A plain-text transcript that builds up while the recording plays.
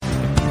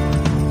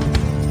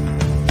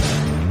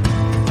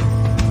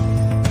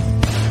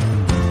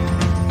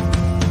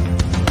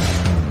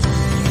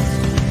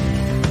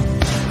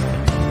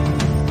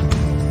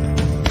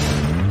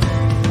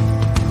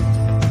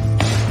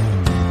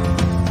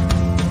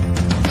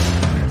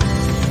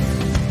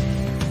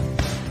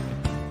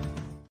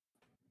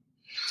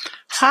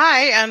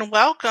Hi, and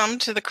welcome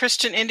to the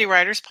Christian Indie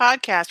Writers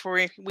Podcast,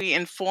 where we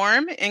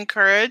inform,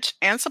 encourage,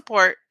 and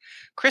support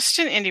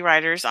Christian indie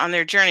writers on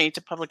their journey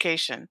to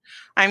publication.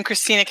 I'm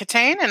Christina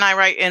Catane, and I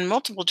write in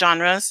multiple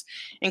genres,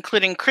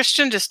 including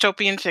Christian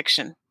dystopian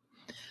fiction.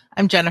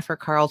 I'm Jennifer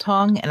Carl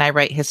Tong, and I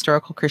write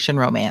historical Christian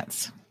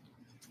romance.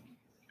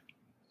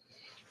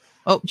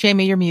 Oh,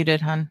 Jamie, you're muted,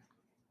 hon.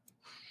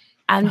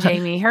 I'm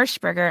Jamie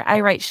Hirschberger. I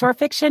write short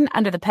fiction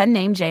under the pen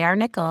name J.R.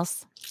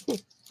 Nichols.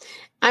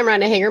 I'm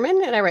Rhonda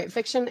Hagerman, and I write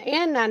fiction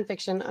and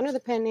nonfiction under the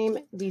pen name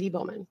Dee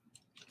Bowman.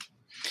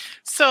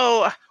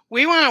 So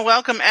we want to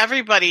welcome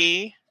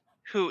everybody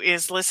who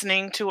is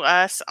listening to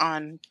us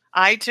on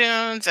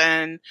iTunes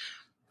and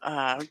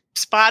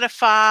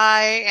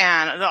Spotify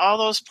and all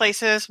those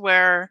places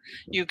where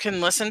you can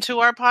listen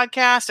to our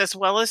podcast, as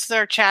well as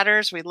their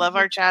chatters. We love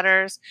our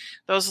chatters.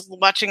 Those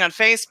watching on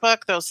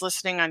Facebook, those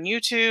listening on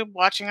YouTube,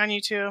 watching on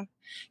YouTube.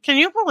 Can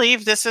you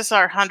believe this is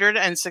our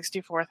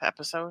 164th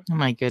episode? Oh,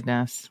 my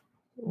goodness.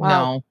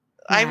 Wow. No.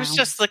 I was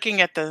just looking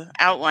at the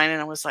outline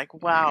and I was like,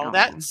 wow,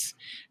 that's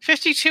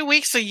 52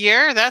 weeks a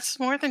year. That's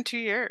more than 2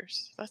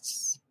 years.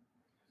 That's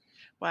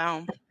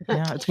wow.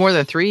 Yeah, it's more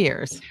than 3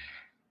 years.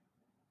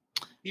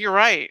 You're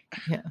right.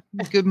 Yeah.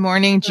 Good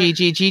morning,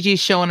 Gigi. Gigi's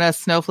showing us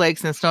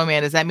snowflakes and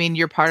snowman. Does that mean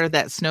you're part of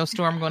that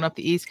snowstorm going up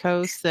the East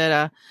Coast?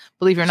 That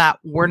believe it or not,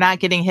 we're not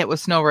getting hit with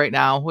snow right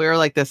now. We're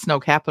like the snow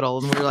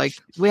capital, and we're like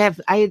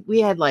we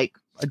had like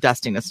a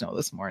dusting of snow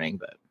this morning.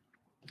 But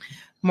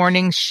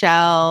morning,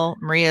 Shell.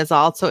 Maria's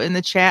also in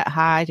the chat.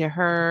 Hi to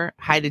her.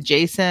 Hi to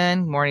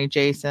Jason. Morning,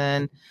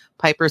 Jason.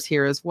 Piper's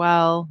here as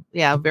well.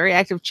 Yeah, very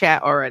active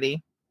chat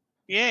already.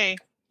 Yay.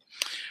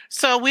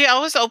 So we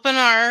always open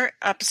our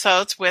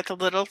episodes with a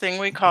little thing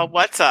we call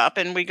What's Up,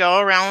 and we go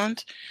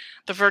around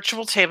the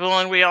virtual table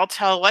and we all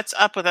tell what's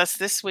up with us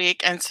this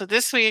week. And so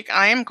this week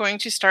I am going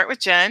to start with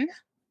Jen.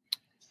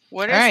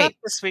 What is up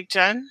this week,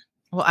 Jen?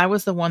 Well, I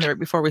was the one that right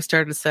before we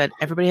started said,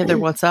 everybody had their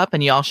what's up,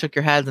 and y'all shook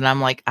your heads, and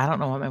I'm like, I don't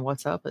know what my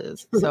what's up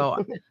is.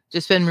 So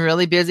just been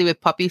really busy with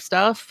puppy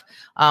stuff.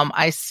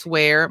 I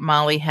swear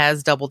Molly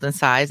has doubled in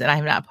size, and I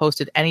have not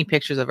posted any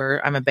pictures of her.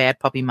 I'm a bad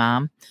puppy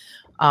mom.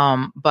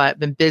 But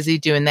been busy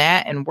doing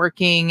that and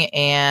working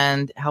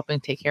and helping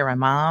take care of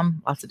my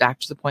mom. Lots of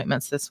doctor's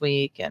appointments this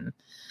week. And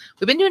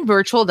we've been doing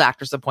virtual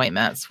doctor's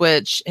appointments,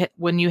 which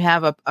when you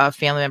have a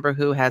family member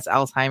who has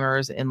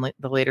Alzheimer's in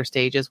the later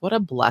stages, what a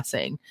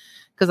blessing.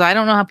 Because I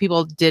don't know how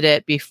people did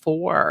it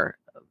before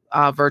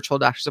virtual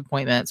doctor's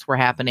appointments were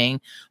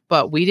happening,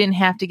 but we didn't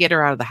have to get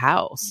her out of the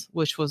house,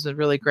 which was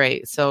really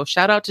great. So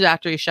shout out to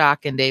Dr.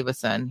 Ishak in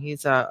Davison.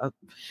 He's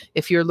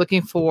if you're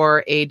looking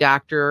for a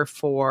doctor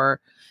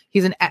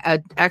he's an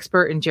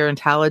expert in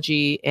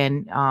gerontology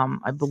and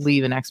I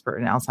believe an expert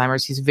in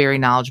Alzheimer's. He's very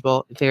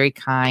knowledgeable, very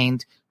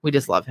kind. We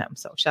just love him.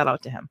 So shout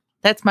out to him.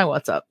 That's my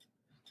what's up.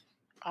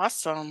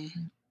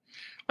 Awesome.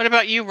 What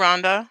about you,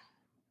 Rhonda?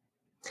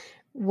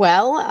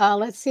 Well,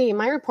 let's see.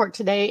 My report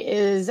today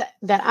is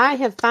that I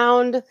have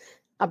found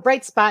a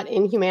bright spot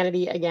in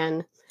humanity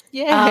again.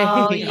 Yay.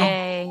 Oh,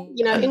 yay.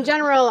 You know, in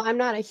general, I'm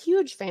not a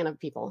huge fan of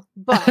people,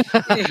 but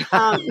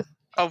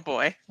oh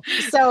boy.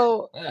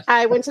 So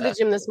I went to the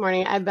gym this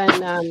morning. I've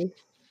been on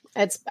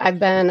I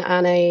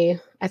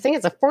think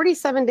it's a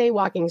 47-day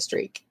walking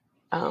streak.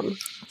 Good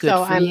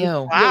so for I'm you.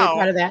 really Wow.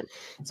 proud of that.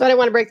 So I didn't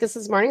want to break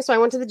this morning. So I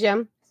went to the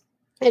gym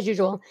as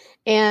usual,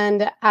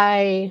 and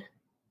I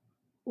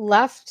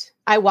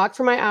walked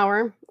for my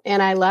hour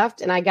and I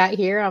left and I got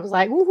here. I was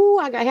like, woohoo,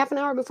 I got half an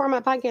hour before my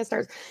podcast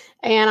starts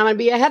and I'm going to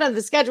be ahead of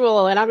the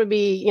schedule and I'm going to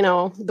be,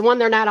 the one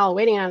they're not all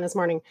waiting on this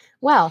morning.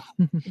 Well,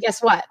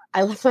 guess what?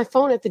 I left my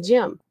phone at the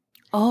gym.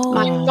 Oh,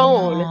 My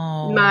phone,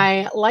 no.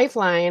 my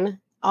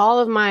lifeline, all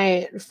of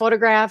my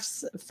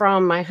photographs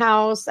from my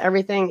house,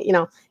 everything,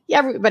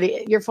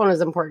 everybody, your phone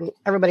is important.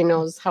 Everybody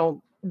knows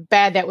how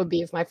bad that would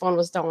be if my phone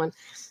was stolen.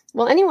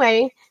 Well,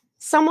 anyway,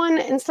 someone,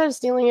 instead of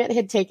stealing it,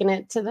 had taken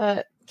it to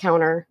the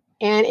counter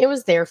and it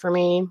was there for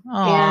me.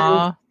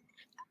 Aww.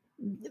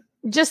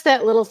 And just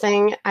that little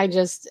thing, I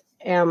just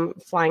am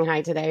flying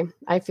high today.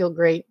 I feel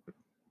great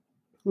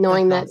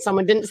knowing that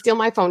someone didn't steal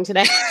my phone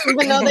today,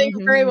 even though they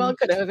very well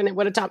could have, and it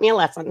would have taught me a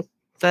lesson.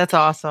 That's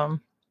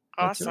awesome.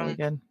 That's really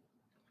good.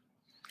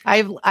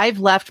 I've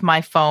left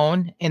my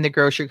phone in the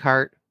grocery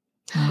cart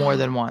more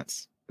than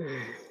once,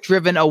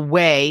 driven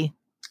away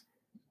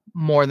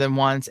more than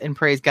once, and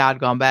praise God,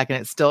 gone back and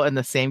it's still in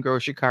the same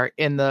grocery cart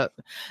and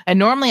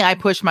normally I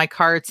push my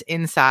carts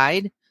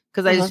inside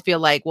because I just feel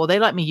like, well, they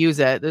let me use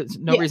it. There's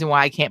no reason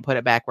why I can't put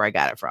it back where I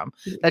got it from.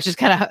 That's just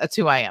that's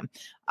who I am.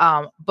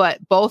 But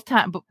both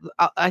times,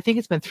 I think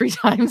it's been 3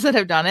 times that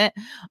I've done it.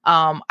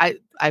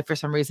 I for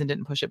some reason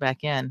didn't push it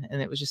back in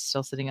and it was just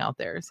still sitting out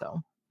there.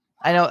 So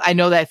I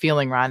know that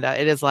feeling, Rhonda.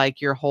 It is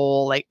like your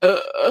whole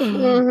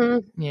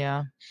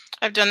yeah.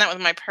 I've done that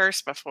with my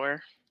purse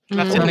before.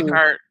 Left in the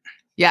cart.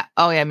 Yeah.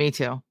 Oh yeah, me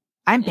too.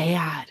 I'm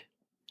bad.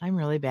 I'm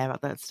really bad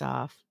about that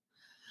stuff.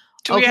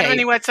 Do we have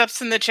any what's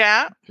ups in the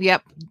chat?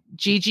 Yep.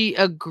 Gigi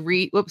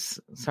agreed. Whoops.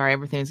 Sorry.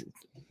 Everything's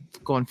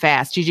going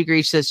fast. Gigi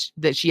Greach says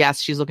that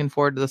she's looking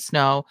forward to the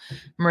snow.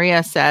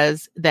 Maria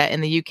says that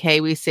in the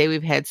UK, we say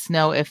we've had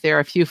snow if there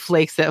are a few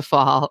flakes that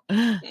fall.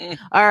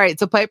 All right.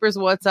 So Piper's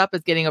What's Up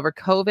is getting over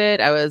COVID.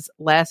 I was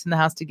last in the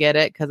house to get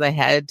it because I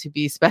had to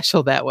be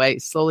special that way.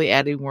 Slowly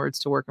adding words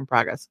to work in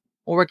progress.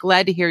 Well, we're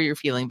glad to hear you're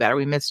feeling better.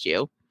 We missed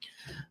you.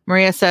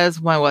 Maria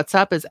says, my What's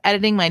Up is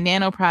editing my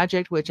nano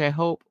project, which I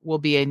hope will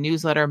be a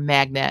newsletter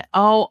magnet.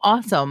 Oh,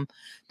 awesome.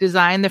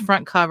 Design the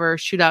front cover.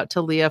 Shoot out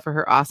to Leah for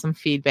her awesome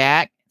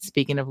feedback.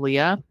 Speaking of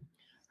Leah,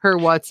 her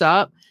What's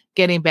Up,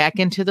 getting back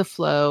into the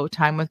flow,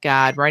 time with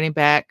God, writing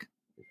book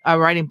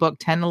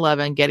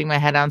 1011, getting my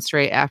head on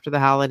straight after the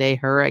holiday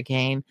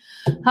hurricane.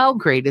 How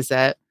great is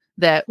it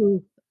that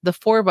the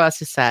four of us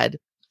have said,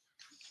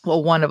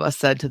 well, one of us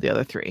said to the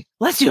other three,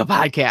 let's do a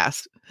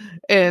podcast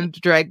and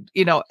drag,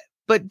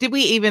 but did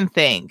we even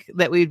think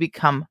that we'd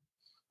become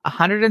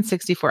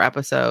 164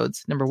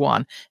 episodes, number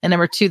one, and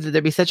number two, that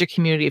there'd be such a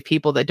community of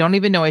people that don't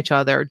even know each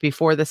other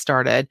before this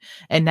started,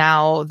 and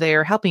now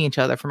they're helping each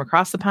other from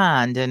across the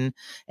pond and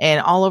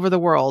all over the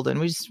world,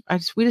 and we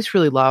just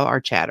really love our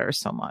chatters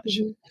so much.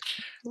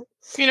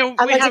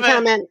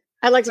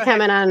 I'd like to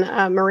comment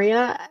on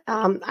Maria.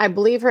 I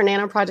believe her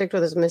nano project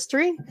was a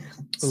mystery,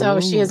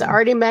 so she has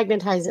already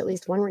magnetized at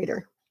least one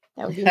reader.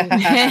 That would be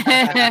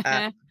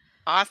me.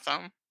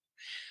 Awesome.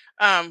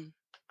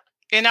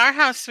 In our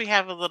house, we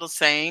have a little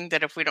saying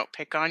that if we don't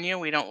pick on you,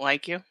 we don't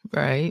like you.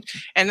 Right.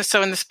 And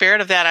so in the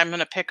spirit of that, I'm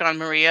going to pick on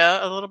Maria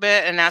a little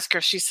bit and ask her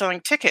if she's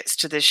selling tickets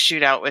to this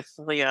shootout with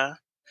Leah.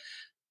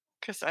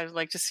 Because I'd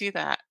like to see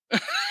that.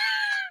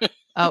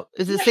 Oh,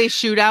 does it say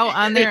shootout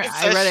on there?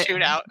 I read it.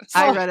 Shootout.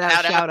 I read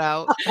out shout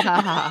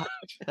out.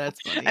 That's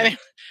funny.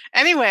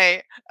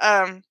 Anyway,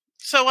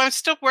 so I'm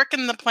still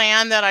working the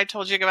plan that I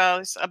told you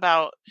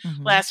about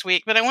last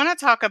week, but I want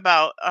to talk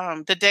about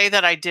the day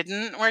that I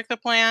didn't work the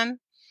plan.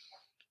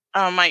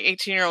 My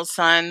 18-year-old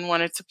son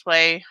wanted to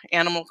play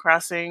Animal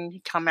Crossing.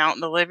 He came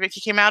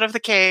out of the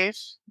cave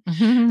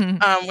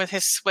with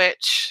his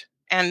Switch,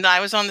 and I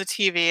was on the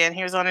TV, and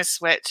he was on his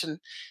Switch, and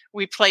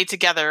we played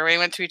together. We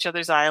went to each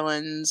other's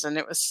islands, and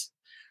it was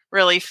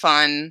really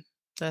fun.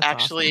 That's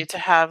actually awesome. To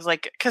have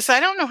because I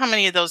don't know how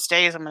many of those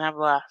days I'm gonna have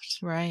left.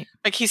 Right.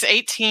 He's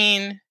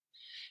 18.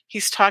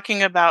 He's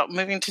talking about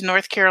moving to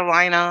North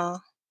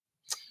Carolina.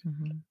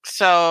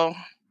 So,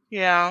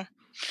 yeah.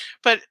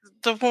 But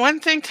the one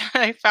thing that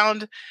I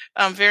found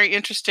very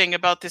interesting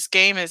about this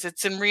game is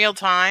it's in real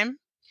time,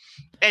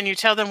 and you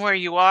tell them where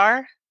you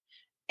are.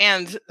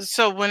 And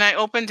so when I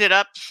opened it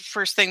up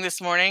first thing this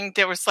morning,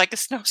 there was a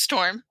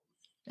snowstorm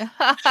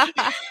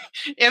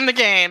in the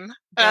game.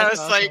 And I was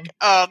awesome. Like,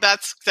 oh,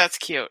 that's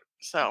cute.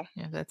 So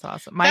yeah, that's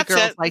awesome. My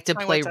girls like to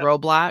play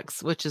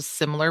Roblox, which is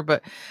similar,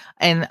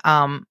 and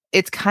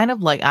it's kind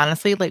of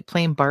honestly like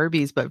playing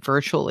Barbies, but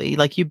virtually.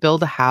 You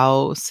build a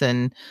house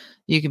and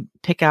you can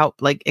pick out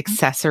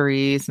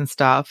accessories and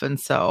stuff. And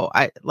so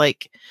I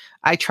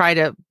try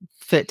to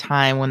fit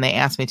time when they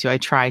ask me to. I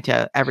try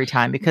to every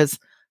time, because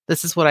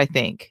this is what I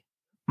think.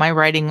 My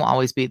writing will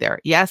always be there.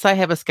 Yes, I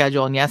have a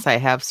schedule, and yes, I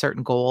have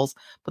certain goals,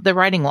 but the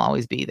writing will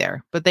always be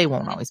there, but they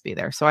won't always be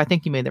there. So I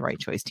think you made the right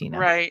choice, Tina.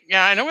 Right.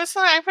 Yeah. And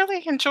I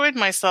really enjoyed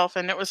myself,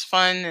 and it was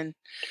fun. And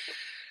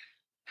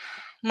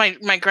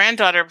my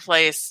granddaughter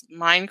plays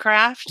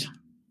Minecraft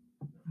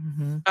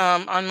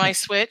on my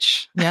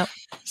Switch. Yep.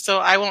 So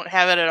I won't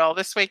have it at all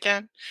this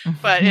weekend.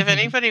 But if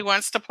anybody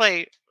wants to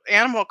play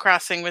Animal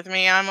Crossing with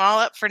me, I'm all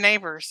up for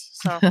neighbors.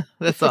 So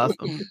that's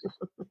awesome.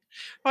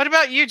 What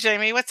about you,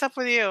 Jamie? What's up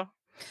with you?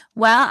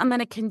 Well, I'm going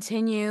to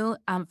continue.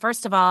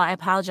 First of all, I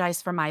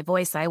apologize for my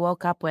voice. I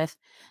woke up with,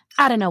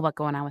 I don't know what's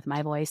going on with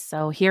my voice.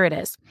 So here it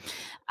is.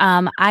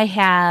 I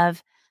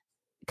have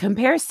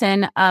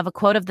comparison of a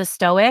quote of the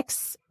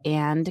Stoics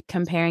and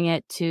comparing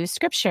it to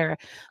scripture,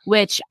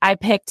 which I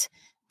picked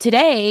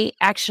today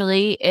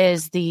actually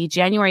is the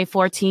January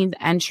 14th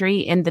entry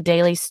in the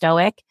Daily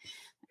Stoic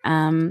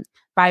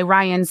by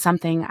Ryan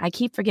something. I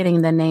keep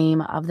forgetting the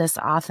name of this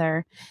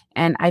author,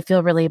 and I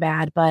feel really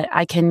bad, but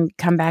I can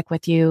come back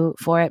with you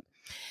for it.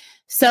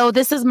 So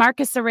this is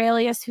Marcus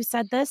Aurelius who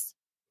said this.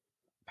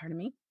 Pardon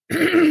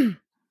me.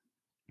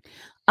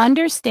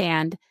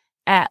 Understand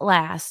at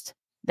last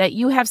that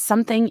you have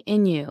something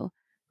in you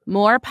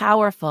more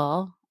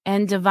powerful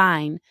and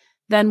divine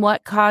than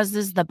what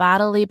causes the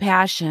bodily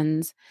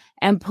passions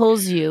and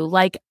pulls you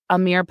like a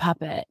mere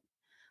puppet.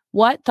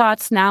 What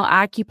thoughts now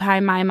occupy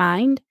my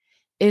mind?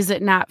 Is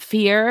it not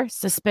fear,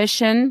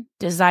 suspicion,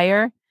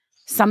 desire,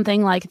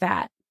 something like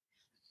that?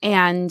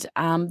 And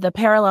the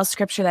parallel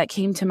scripture that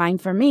came to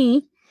mind for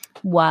me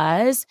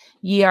was,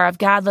 ye are of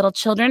God, little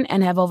children,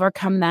 and have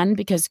overcome them,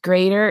 because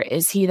greater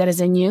is he that is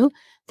in you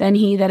than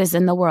he that is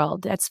in the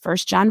world. That's 1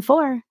 John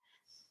 4.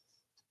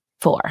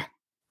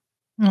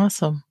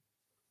 Awesome.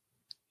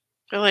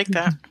 I like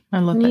that. I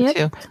love that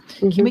too.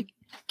 Mm-hmm.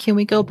 Can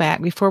we go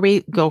back before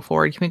we go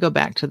forward? Can we go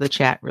back to the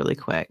chat really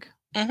quick?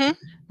 Mm-hmm.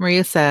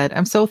 Maria said,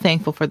 I'm so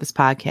thankful for this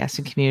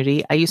podcasting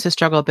community. I used to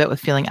struggle a bit with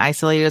feeling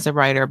isolated as a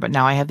writer, but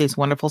now I have these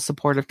wonderful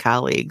supportive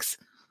colleagues.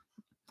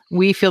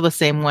 We feel the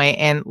same way.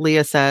 And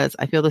Leah says,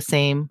 I feel the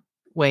same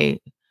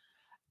way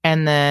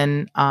And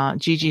then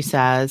Gigi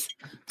says,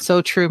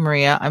 so true,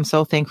 Maria. I'm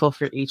so thankful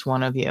for each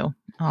one of you.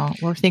 Oh,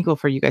 we're thankful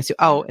for you guys too.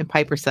 Oh, and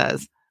Piper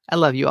says, I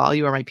love you all.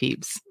 You are my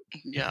peeps.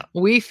 Yeah.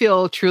 We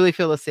truly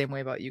feel the same way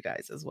about you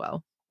guys as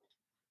well.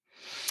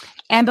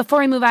 And before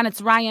we move on,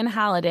 it's Ryan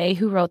Holiday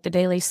who wrote The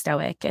Daily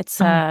Stoic.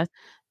 It's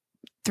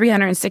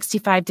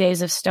 365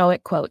 days of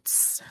Stoic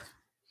quotes.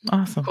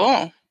 Awesome.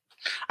 Cool.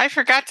 I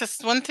forgot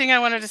one thing I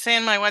wanted to say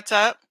in my What's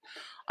Up.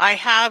 I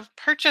have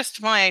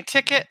purchased my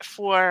ticket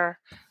for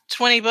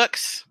 20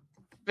 Books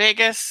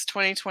Vegas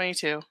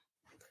 2022.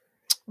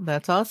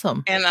 That's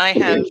awesome. And I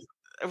have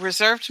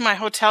reserved my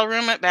hotel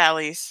room at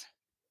Bally's.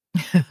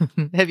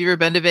 Have you ever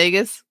been to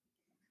Vegas?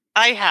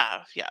 I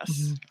have,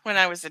 yes, when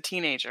I was a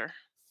teenager.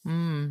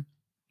 Mm.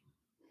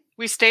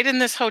 We stayed in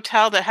this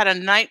hotel that had a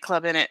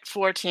nightclub in it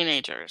for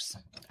teenagers.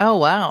 Oh,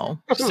 wow.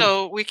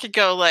 So we could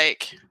go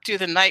do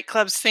the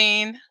nightclub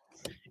scene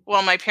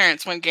while my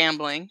parents went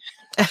gambling.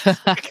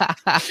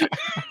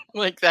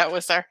 That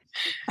was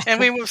and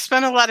we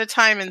spent a lot of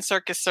time in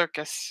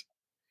Circus.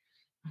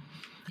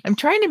 I'm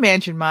trying to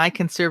imagine my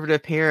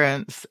conservative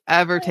parents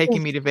ever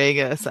taking me to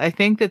Vegas. I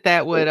think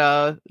that would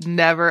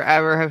never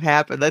ever have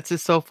happened. That's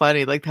just so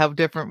funny. Like how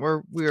different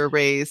we were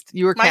raised.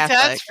 You were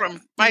Catholic.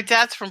 My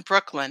dad's from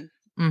Brooklyn.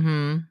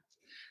 Mm-hmm.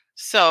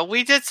 So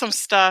we did some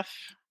stuff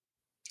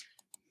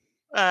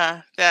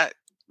that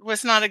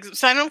was not.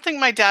 So I don't think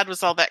my dad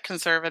was all that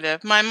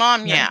conservative. My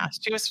mom, yeah,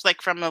 she was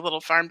from a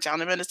little farm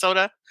town in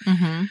Minnesota.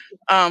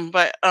 Mm-hmm.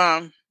 But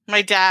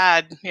my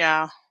dad,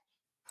 yeah.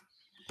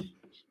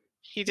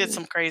 He did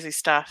some crazy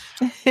stuff.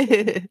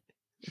 He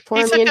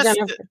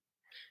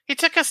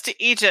took us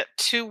to Egypt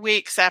 2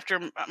 weeks after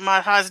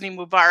Hosni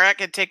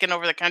Mubarak had taken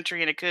over the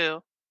country in a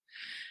coup.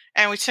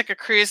 And we took a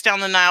cruise down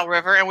the Nile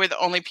River, and we're the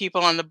only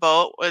people on the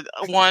boat with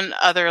one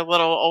other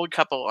little old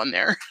couple on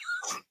there.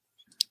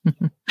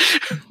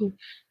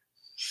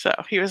 So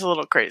he was a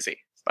little crazy,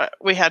 but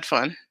we had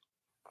fun.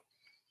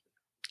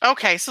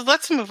 Okay, so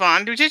let's move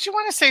on. Did you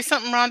want to say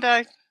something,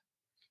 Rhonda?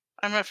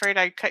 I'm afraid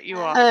I cut you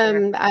off.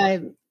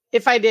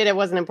 If I did, it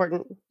wasn't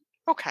important.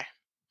 Okay.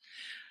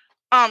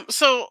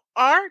 So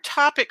our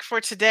topic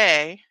for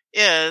today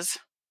is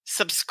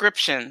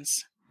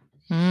subscriptions.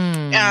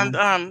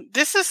 And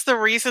this is the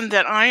reason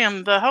that I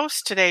am the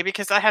host today,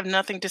 because I have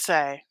nothing to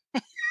say.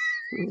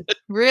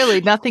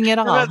 Really? Nothing at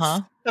all,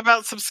 huh?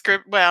 About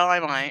well, I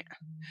might.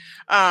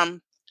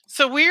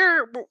 So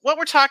what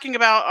we're talking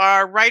about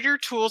are writer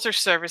tools or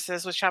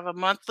services which have a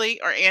monthly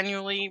or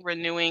annually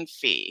renewing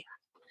fee.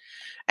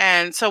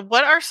 And so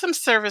what are some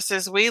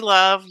services we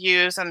love,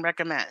 use, and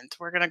recommend?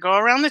 We're going to go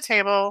around the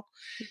table,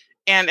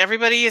 and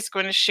everybody is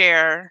going to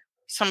share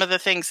some of the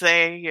things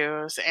they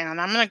use. And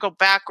I'm going to go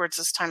backwards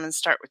this time and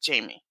start with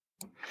Jamie.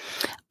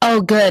 Oh,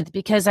 good,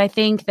 because I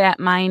think that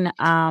mine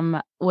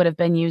would have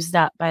been used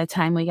up by the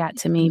time we got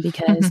to me,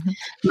 because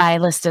my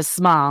list is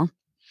small.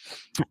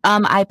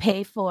 I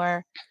pay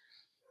for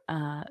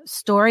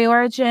Story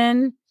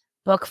Origin,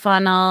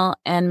 BookFunnel,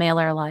 and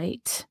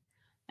MailerLite.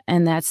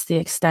 And that's the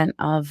extent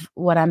of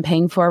what I'm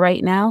paying for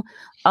right now.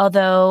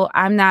 Although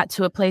I'm not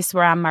to a place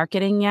where I'm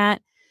marketing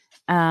yet.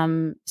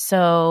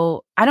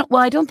 So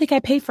I don't think I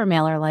pay for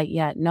MailerLite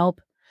yet. Nope.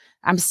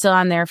 I'm still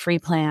on their free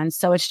plan.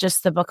 So it's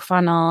just the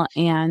BookFunnel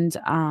and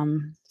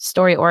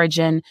Story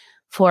Origin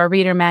for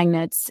reader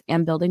magnets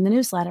and building the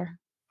newsletter.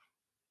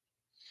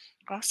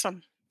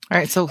 Awesome. All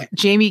right. So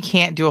Jamie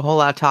can't do a whole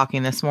lot of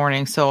talking this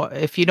morning. So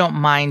if you don't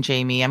mind,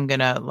 Jamie, I'm going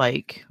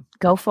to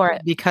go for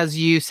it, because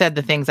you said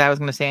the things I was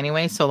going to say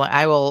anyway. So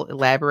I will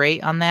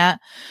elaborate on that.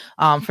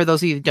 For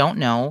those of you who don't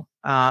know,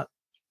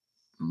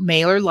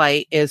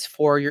 MailerLite is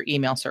for your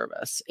email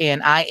service.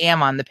 And I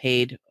am on the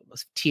paid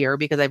tier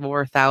because I have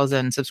over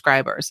 1,000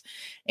 subscribers.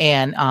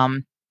 And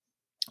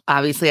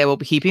obviously I will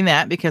be keeping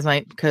that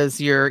because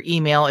your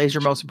email is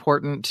your most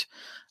important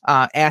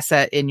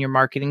asset in your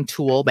marketing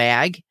tool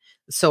bag.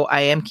 So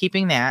I am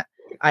keeping that.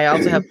 I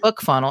also have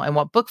BookFunnel. And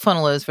what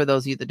BookFunnel is, for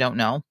those of you that don't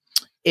know,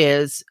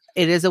 is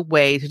it is a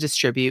way to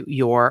distribute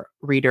your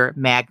reader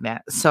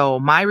magnet. So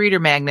my reader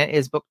magnet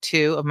is book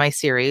 2 of my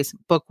series.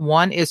 Book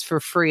 1 is for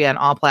free on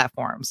all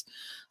platforms.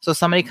 So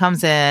somebody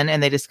comes in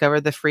and they discover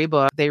the free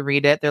book, they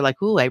read it, they're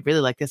like, ooh, I really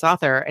like this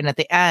author. And at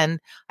the end,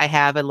 I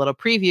have a little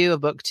preview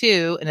of book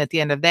 2. And at the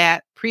end of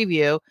that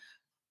preview,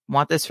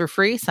 want this for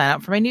free? Sign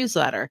up for my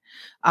newsletter.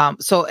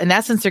 So in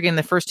essence, they're getting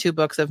the first 2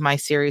 books of my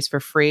series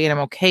for free. And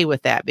I'm okay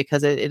with that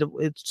because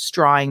it's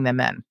drawing them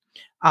in.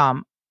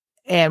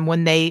 And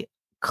when they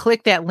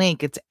click that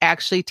link, it's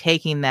actually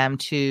taking them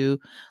to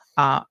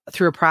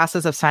through a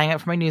process of signing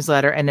up for my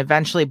newsletter, and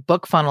eventually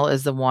BookFunnel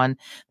is the one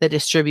that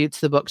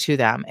distributes the book to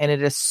them. And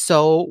it is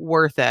so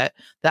worth it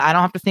that I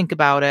don't have to think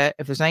about it.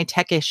 If there's any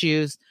tech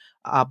issues,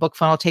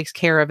 BookFunnel takes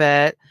care of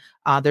it.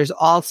 There's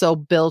also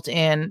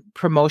built-in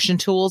promotion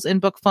tools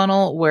in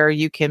BookFunnel where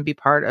you can be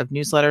part of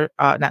promotions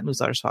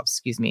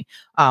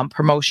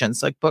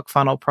like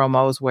BookFunnel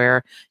promos,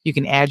 where you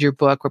can add your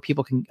book, where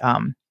people can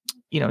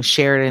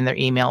share it in their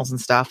emails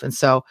and stuff. And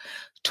so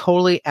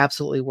totally,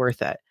 absolutely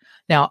worth it.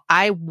 Now,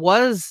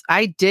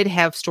 I did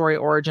have Story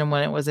Origin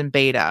when it was in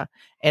beta,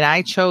 and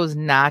I chose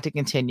not to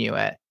continue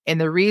it.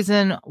 And the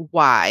reason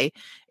why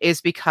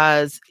is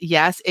because,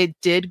 yes, it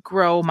did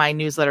grow my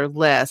newsletter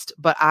list,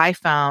 but I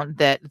found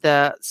that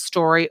the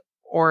Story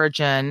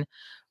Origin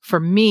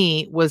for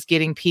me was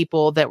getting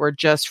people that were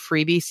just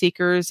freebie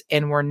seekers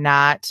and were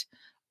not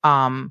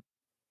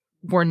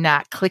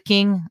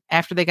clicking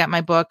after they got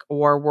my book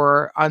or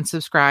were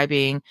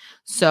unsubscribing.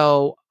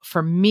 So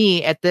for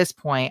me at this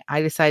point,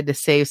 I decided to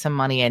save some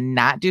money and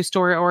not do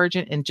Story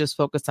Origin and just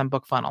focus on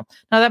BookFunnel.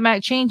 Now that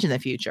might change in the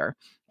future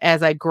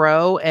as I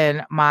grow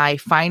and my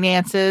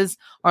finances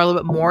are a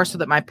little bit more so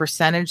that my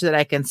percentage that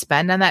I can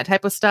spend on that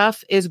type of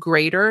stuff is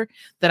greater,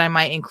 that I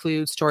might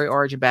include Story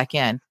Origin back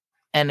in.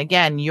 And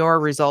again, your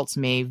results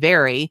may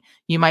vary.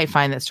 You might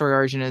find that Story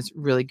Origin is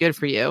really good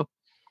for you.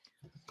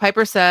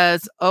 Piper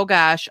says, oh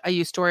gosh, I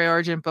use Story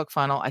Origin,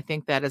 BookFunnel. I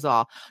think that is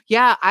all.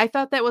 Yeah, I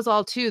thought that was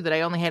all too, that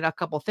I only had a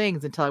couple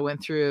things until I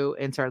went through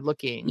and started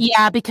looking.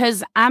 Yeah,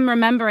 because I'm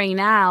remembering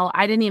now,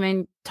 I didn't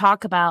even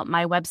talk about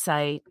my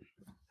website.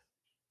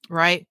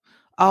 Right.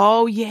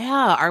 Oh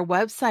yeah, our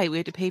website. We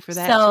had to pay for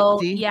that. So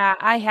too, yeah,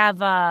 I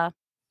have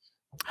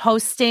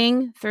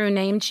hosting through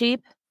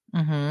Namecheap.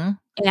 Mm-hmm.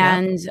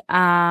 And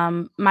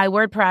my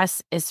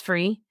WordPress is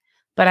free,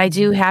 but I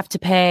do have to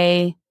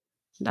pay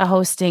the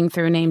hosting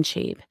through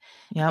Namecheap.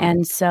 Yep.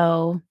 And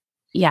so,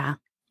 yeah.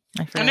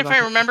 And if I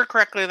remember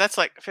correctly, that's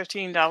like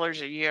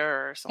 $15 a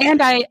year or something.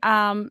 And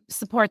I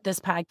support this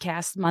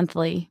podcast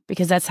monthly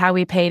because that's how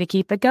we pay to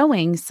keep it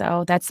going.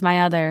 So that's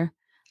my other.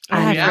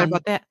 I forgot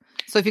about that.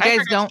 So if you guys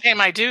don't pay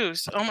my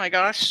dues, oh my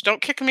gosh,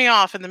 don't kick me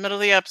off in the middle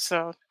of the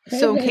episode.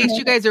 So in case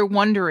you guys are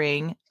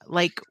wondering,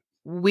 like,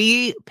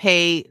 we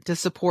pay to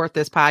support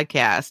this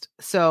podcast.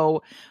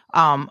 So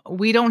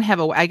we don't have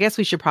I guess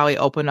we should probably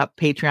open up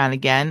Patreon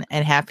again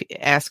and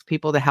ask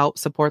people to help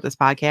support this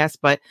podcast.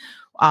 But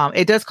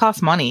it does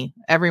cost money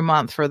every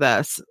month for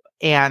this.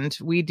 And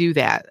we do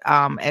that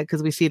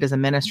because we see it as a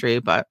ministry.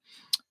 But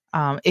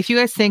if you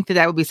guys think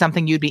that would be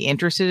something you'd be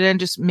interested in,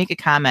 just make a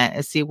comment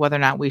and see whether or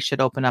not we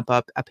should open up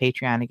a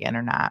Patreon again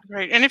or not.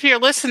 Right. And if you're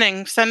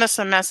listening, send us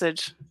a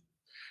message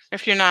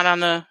if you're not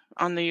on the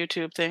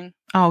YouTube thing.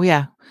 Oh,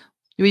 yeah.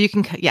 You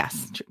can,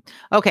 yes.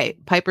 Okay.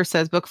 Piper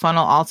says BookFunnel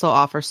also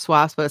offers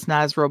swaps, but it's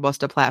not as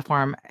robust a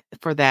platform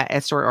for that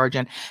as Story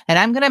Origin. And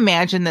I'm going to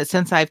imagine that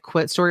since I've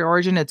quit Story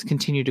Origin, it's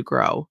continued to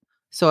grow.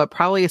 So it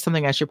probably is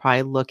something I should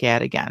probably look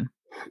at again.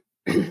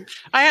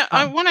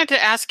 I wanted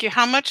to ask you,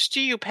 how much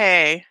do you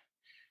pay,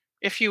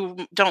 if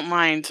you don't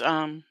mind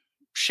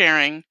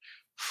sharing,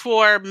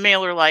 for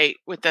MailerLite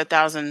with the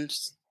 1,000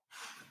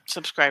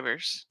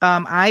 subscribers?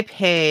 I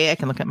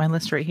can look at my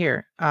list right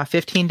here,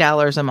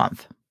 $15 a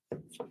month.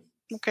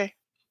 Okay.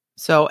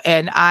 So,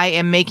 and I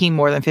am making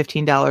more than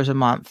 $15 a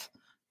month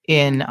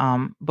in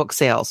book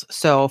sales.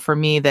 So for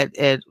me,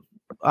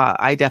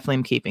 I definitely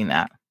am keeping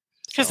that.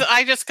 Because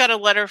I just got a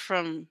letter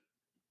from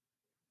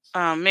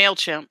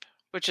MailChimp,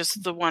 which is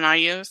the one I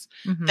use,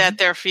 that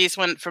their fees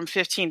went from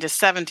 $15 to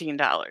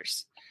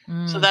 $17.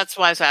 So that's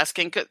why I was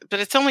asking.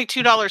 But it's only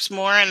 $2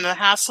 more, and the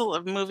hassle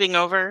of moving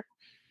over,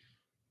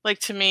 like,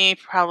 to me,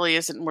 probably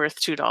isn't worth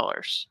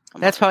 $2.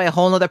 That's probably a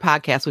whole nother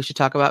podcast we should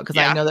talk about, because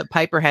I know that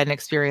Piper had an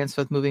experience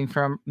with moving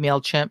from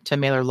MailChimp to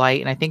MailerLite,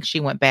 and I think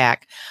she went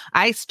back.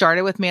 I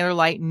started with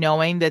MailerLite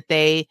knowing that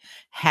they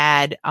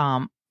had,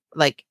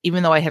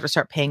 even though I had to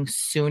start paying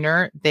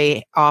sooner,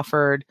 they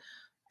offered,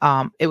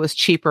 it was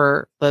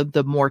cheaper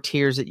the more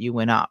tiers that you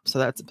went up. So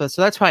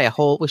that's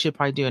probably we should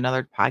probably do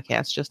another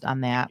podcast just on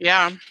that.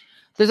 Yeah.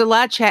 There's a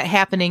lot of chat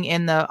happening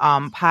in the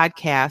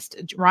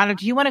podcast. Rhonda,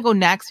 do you want to go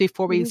next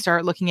before we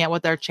start looking at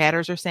what our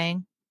chatters are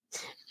saying?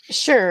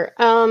 Sure.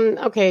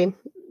 Okay.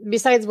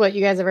 Besides what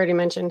you guys have already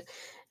mentioned,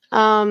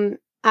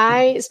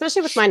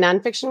 especially with my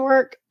nonfiction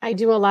work, I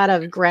do a lot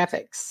of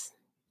graphics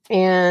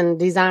and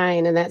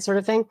design and that sort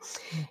of thing.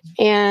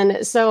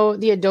 And so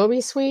the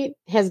Adobe suite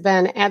has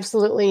been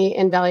absolutely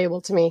invaluable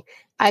to me.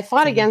 I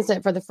fought against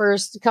it for the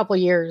first couple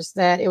years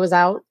that it was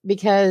out,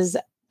 because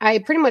I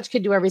pretty much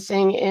could do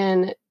everything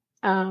in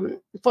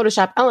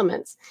Photoshop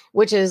Elements,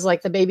 which is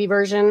like the baby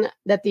version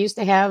that they used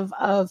to have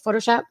of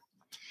Photoshop.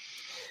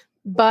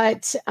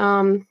 But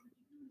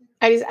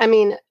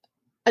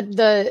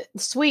the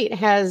suite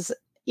has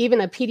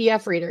even a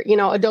PDF reader,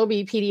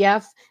 Adobe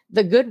PDF,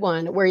 the good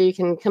one, where you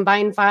can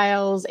combine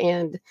files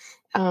and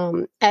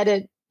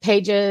edit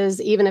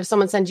pages. Even if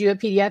someone sends you a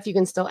PDF, you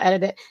can still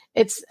edit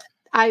it.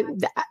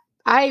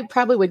 I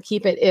probably would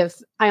keep it if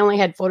I only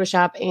had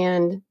Photoshop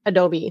and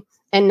Adobe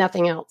and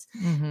nothing else.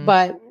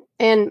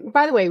 And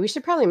by the way, we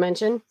should probably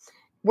mention,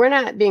 we're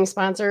not being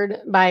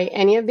sponsored by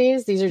any of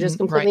these. These are just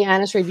completely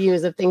honest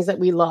reviews of things that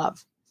we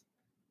love.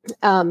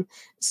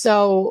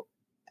 So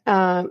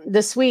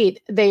the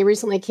suite, they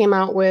recently came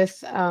out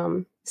with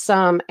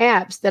some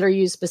apps that are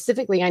used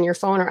specifically on your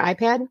phone or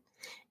iPad.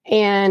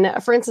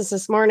 And for instance,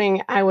 this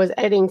morning I was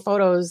editing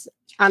photos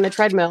on the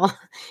treadmill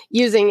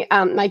using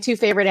my two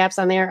favorite apps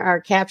on there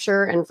are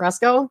Capture and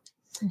Fresco.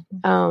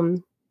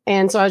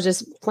 And so I was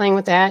just playing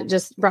with that,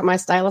 just brought my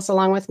stylus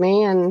along with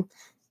me and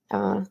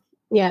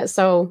Yeah.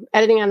 So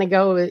editing on the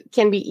go, it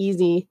can be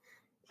easy.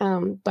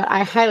 But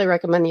I highly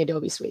recommend the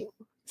Adobe Suite.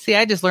 See,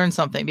 I just learned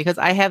something because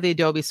I have the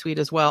Adobe Suite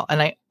as well,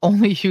 and I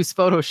only use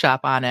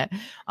Photoshop on it.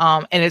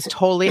 And it's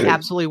totally,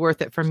 absolutely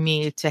worth it for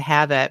me to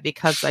have it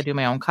because I do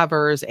my own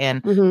covers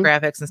and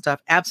graphics and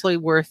stuff. Absolutely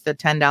worth the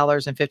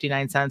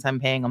 $10.59 I'm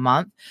paying a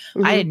month.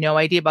 I had no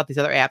idea about these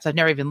other apps. I've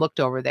never even looked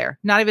over there,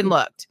 not even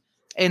looked.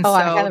 And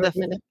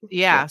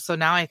so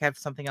now I have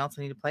something else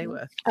I need to play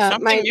with.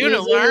 Something new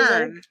to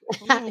learn.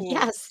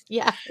 Yes.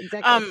 Yeah,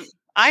 exactly.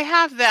 I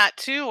have that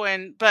too,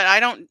 but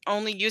I don't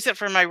only use it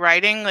for my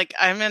writing. Like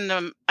I'm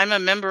a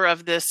member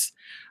of this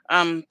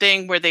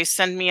thing where they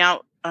send me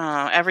out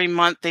every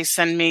month. They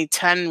send me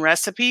 10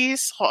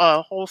 recipes,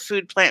 whole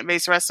food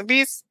plant-based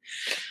recipes,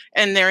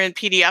 and they're in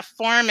PDF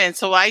form. And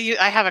so I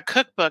have a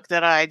cookbook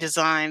that I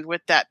designed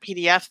with that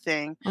PDF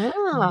thing,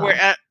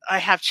 where I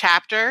have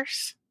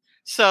chapters.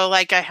 So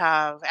like I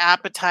have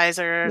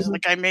appetizers.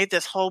 Like I made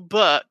this whole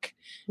book.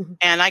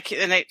 And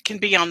it can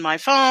be on my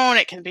phone,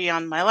 it can be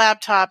on my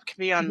laptop, it can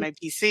be on my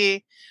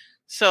PC.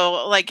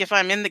 So like if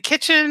I'm in the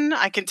kitchen,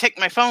 I can take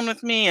my phone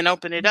with me and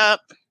open it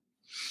up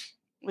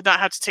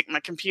without have to take my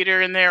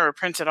computer in there or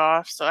print it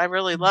off. So I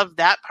really love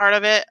that part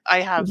of it.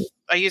 I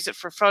use it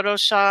for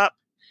Photoshop.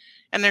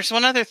 And there's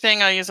one other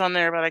thing I use on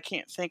there, but I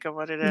can't think of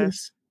what it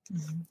is.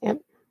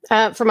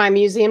 Yep. For my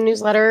museum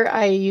newsletter,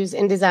 I use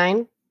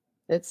InDesign.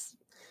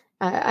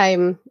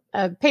 I'm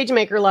a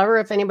PageMaker lover.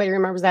 If anybody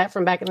remembers that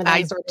from back in the day.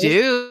 I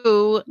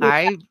do.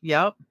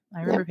 Yeah.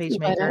 I remember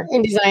PageMaker.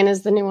 InDesign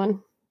is the new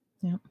one.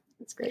 Yep.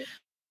 That's great.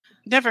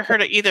 Never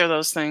heard of either of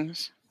those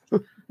things.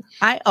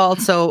 I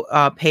also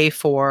pay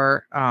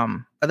for,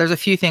 there's a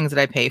few things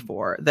that I pay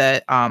for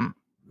that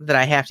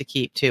I have to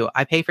keep too.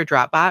 I pay for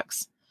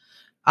Dropbox.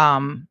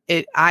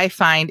 I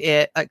find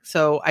it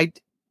so I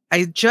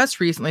just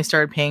recently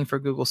started paying for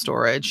Google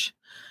Storage.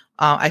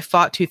 I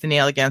fought tooth and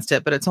nail against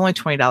it, but it's only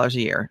 $20 a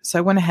year. So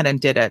I went ahead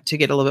and did it to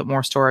get a little bit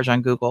more storage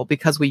on Google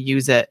because we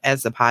use it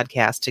as a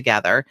podcast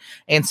together.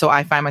 And so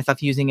I find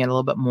myself using it a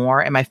little bit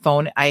more. And my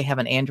phone, I have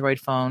an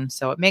Android phone,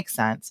 so it makes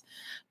sense.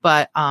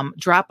 But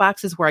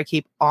Dropbox is where I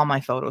keep all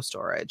my photo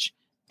storage,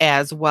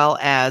 as well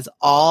as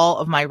all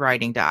of my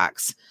writing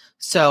docs.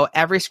 So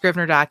every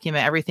Scrivener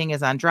document, everything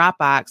is on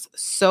Dropbox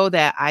so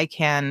that I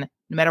can,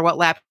 no matter what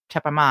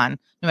laptop I'm on,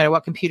 no matter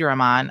what computer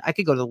I'm on, I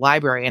could go to the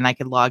library and I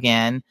could log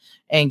in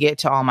and get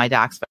to all my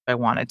docs if I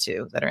wanted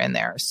to that are in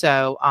there.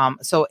 So,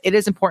 so it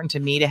is important to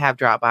me to have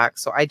Dropbox.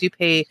 So I do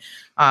pay,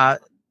 and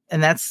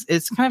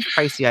it's kind of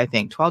pricey, I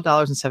think,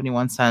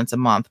 $12.71 a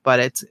month,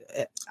 but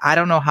I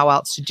don't know how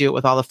else to do it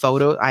with all the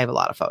photos. I have a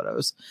lot of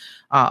photos,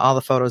 all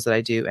the photos that I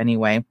do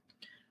anyway.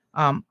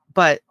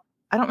 But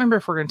I don't remember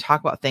if we're going to talk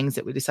about things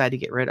that we decide to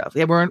get rid of.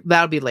 Yeah,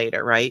 that'll be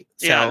later, right?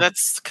 Yeah,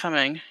 that's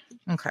coming.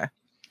 Okay.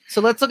 So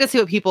let's look and see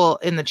what people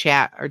in the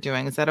chat are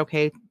doing. Is that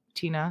okay,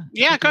 Tina?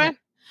 Yeah, go ahead.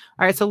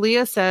 All right. So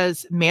Leah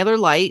says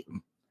MailerLite,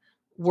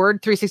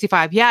 Word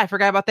 365. Yeah, I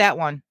forgot about that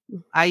one.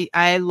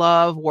 I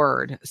love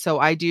Word. So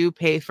I do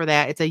pay for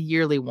that. It's a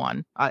yearly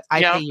one. I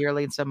pay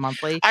yearly instead of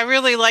monthly. I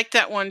really like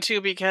that one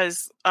too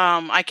because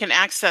I can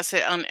access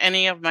it on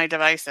any of my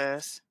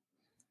devices.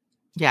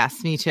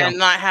 Yes, me too. And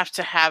not have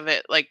to have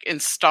it like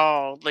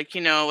installed, like,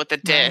 with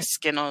the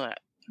disc and all that.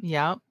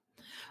 Yeah.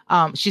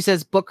 She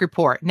says book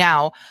report.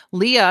 Now,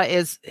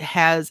 Leah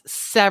has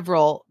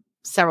several.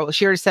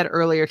 She already said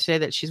earlier today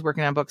that she's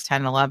working on books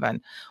 10 and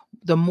 11.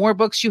 The more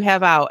books you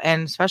have out,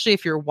 and especially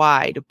if you're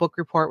wide, a book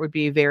report would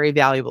be very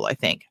valuable, I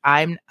think.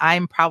 I'm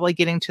probably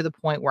getting to the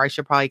point where I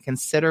should probably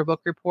consider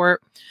book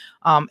report.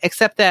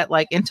 Except that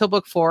like until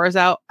book 4 is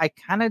out, I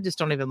kind of just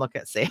don't even look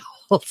at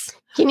sales.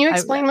 Can you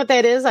explain what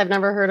that is? I've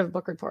never heard of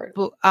book report.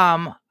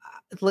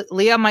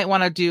 Leah might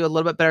want to do a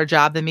little bit better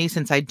job than me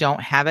since I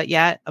don't have it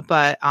yet.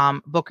 But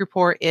Book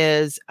Report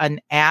is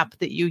an app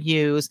that you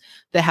use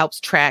that helps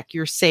track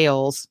your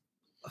sales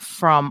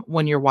from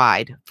when you're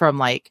wide, from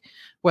like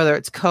whether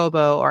it's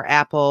Kobo or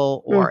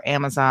Apple or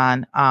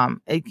Amazon,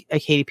 a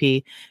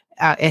KDP.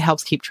 It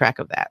helps keep track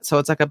of that. So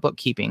it's like a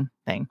bookkeeping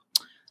thing.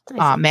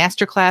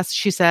 Masterclass,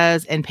 she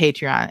says, and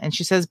Patreon. And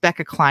she says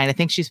Becca Klein. I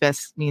think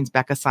means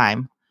Becca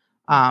Syme.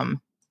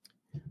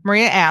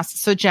 Maria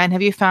asks, so Jen,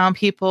 have you found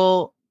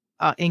people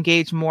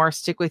engage more,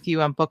 stick with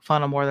you on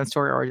BookFunnel more than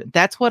Story Origin?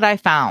 That's what I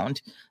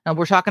found. Now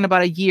we're talking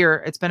about a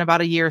year. It's been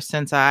about a year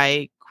since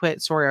I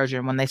quit Story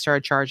Origin when they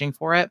started charging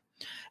for it.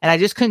 And I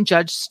just couldn't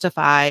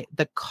justify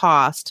the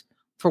cost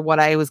for what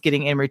I was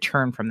getting in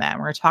return from that.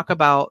 We're going to talk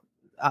about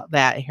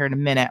that here in a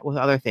minute with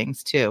other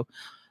things too.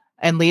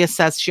 And Leah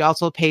says she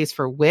also pays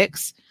for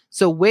Wix.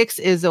 So Wix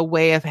is a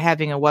way of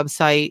having a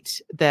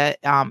website that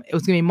it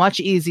was going to be much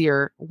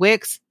easier.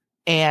 Wix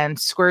and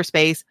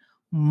Squarespace,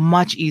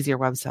 much easier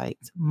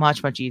websites,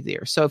 much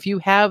easier. So if you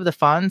have the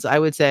funds, I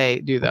would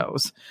say do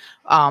those.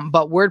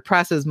 But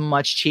WordPress is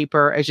much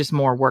cheaper. It's just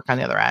more work on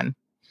the other end.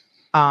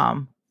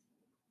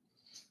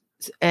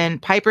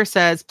 And Piper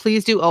says,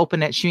 please do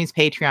open it. She means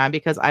Patreon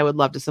because I would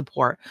love to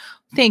support.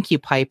 Thank you,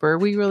 Piper.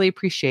 We really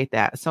appreciate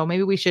that. So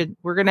maybe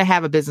we're going to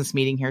have a business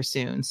meeting here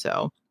soon.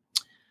 So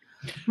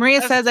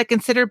Maria says, I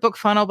consider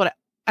BookFunnel, but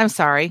I'm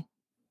sorry.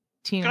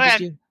 Tina, Go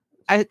ahead.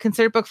 I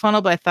considered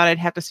BookFunnel, but I thought I'd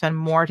have to spend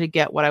more to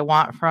get what I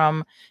want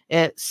from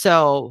it.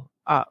 So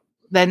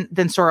then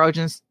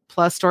StoryOrigins,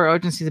 plus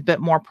StoryOrigins is a bit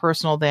more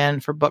personal than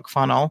for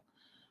BookFunnel.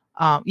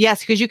 Yes,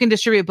 because you can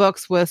distribute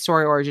books with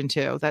StoryOrigin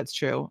too. That's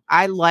true.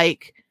 I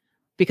like,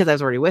 because I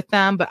was already with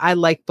them, but I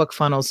like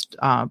BookFunnel's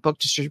book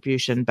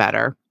distribution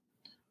better.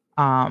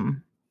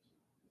 And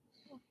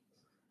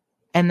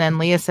then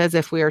Leah says,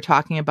 if we are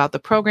talking about the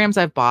programs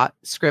I've bought,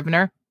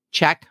 Scrivener,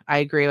 check. I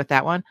agree with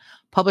that one.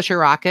 Publisher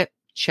Rocket,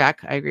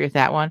 check. I agree with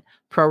that one.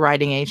 Pro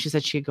Writing Aid, she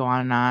said she could go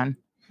on and on.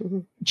 Mm-hmm.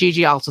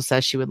 Gigi also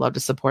says she would love to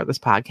support this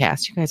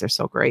podcast. You guys are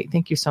so great.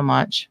 Thank you so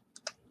much.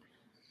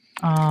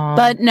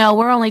 But no,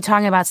 we're only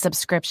talking about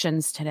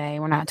subscriptions today.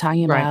 We're not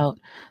talking about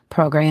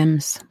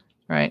programs.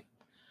 Right.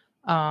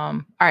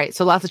 All right.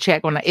 So lots of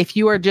chat going on. If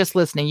you are just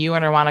listening, you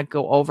want to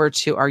go over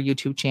to our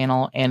YouTube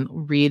channel and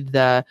read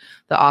the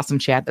awesome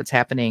chat that's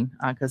happening,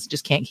 because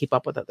just can't keep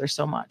up with it. There's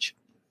so much.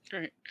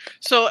 Great.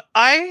 So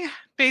I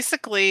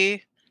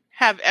basically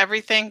have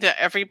everything that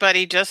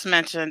everybody just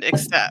mentioned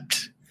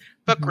except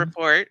Book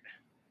Report.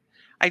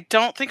 I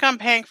don't think I'm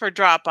paying for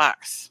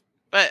Dropbox,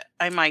 but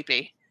I might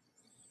be.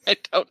 I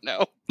don't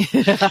know.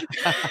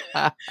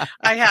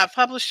 I have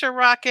Publisher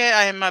Rocket.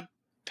 I am a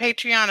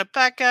Patreon of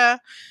Becca.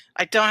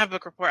 I don't have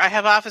Book Report. I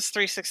have Office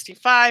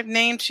 365,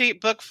 Namecheap,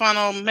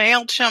 BookFunnel,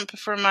 MailChimp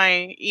for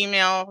my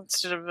email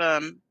instead of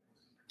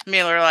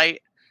MailerLite.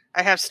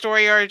 I have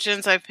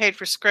StoryOrigins. I've paid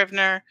for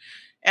Scrivener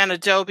and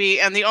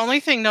Adobe. And the only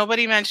thing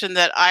nobody mentioned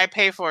that I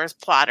pay for is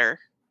Plotter.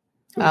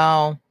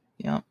 Oh,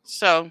 yeah.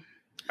 So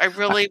I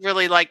really,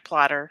 really like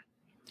Plotter.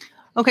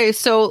 Okay,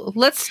 so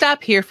let's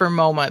stop here for a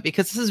moment,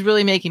 because this is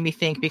really making me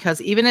think,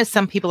 because even as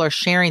some people are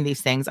sharing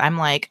these things, I'm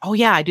like, oh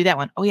yeah, I do that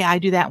one. Oh yeah, I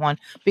do that one.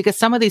 Because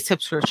some of these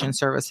subscription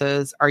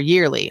services are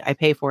yearly. I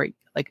pay for it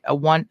like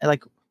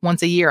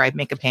once a year I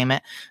make a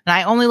payment. And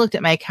I only looked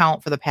at my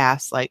account for the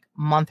past like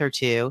month or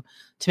two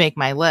to make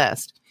my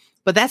list.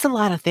 But that's a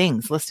lot of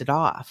things listed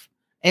off.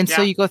 And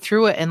so you go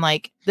through it, and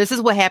like, this is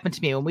what happened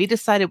to me when we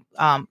decided,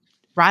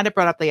 Rhonda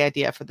brought up the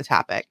idea for the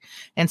topic.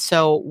 And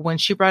so when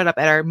she brought it up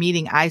at our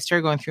meeting, I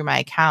started going through my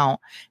account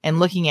and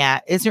looking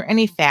at, is there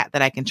any fat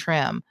that I can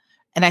trim?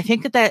 And I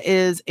think that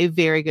is a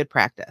very good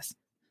practice.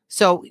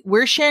 So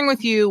we're sharing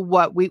with you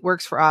what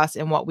works for us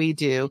and what we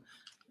do.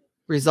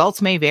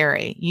 Results may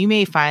vary. You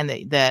may find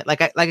that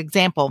like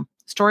example,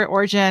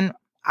 StoryOrigin,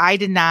 I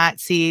did not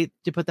see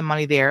to put the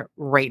money there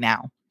right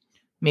now.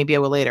 Maybe I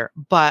will later.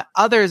 But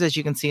others, as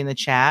you can see in the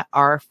chat,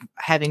 are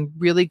having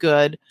really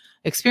good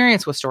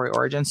experience with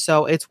StoryOrigin,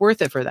 so it's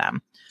worth it for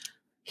them.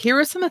 Here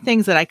are some of the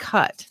things that I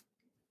cut.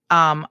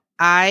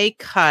 I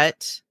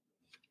cut,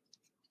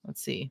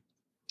 let's see.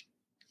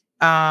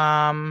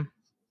 I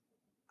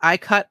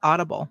cut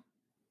Audible.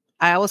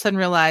 I all of a sudden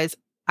realized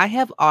I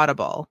have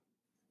Audible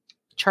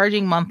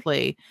charging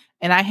monthly,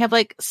 and I have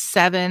like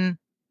 7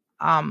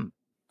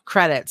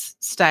 credits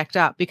stacked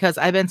up because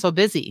I've been so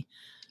busy.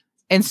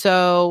 And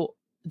so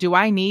do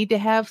I need to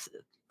have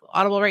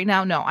Audible right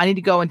now? No, I need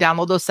to go and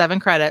download those 7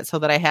 credits so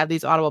that I have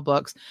these Audible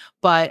books,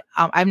 but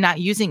I'm not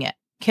using it.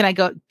 Can I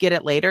go get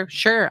it later?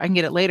 Sure, I can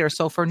get it later.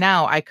 So for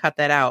now, I cut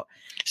that out.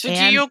 So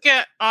do you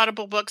get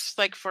Audible books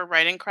like for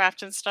writing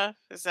craft and stuff?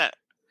 Is that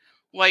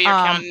why you're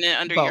counting it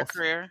under your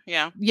career?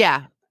 Yeah.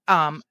 Yeah.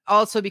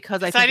 Also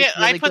because I think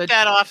I put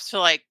that off to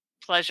like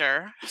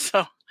pleasure.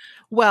 So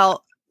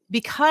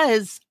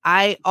because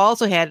I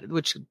also had,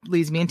 which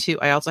leads me into,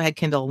 I also had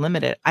Kindle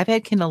Unlimited. I've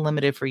had Kindle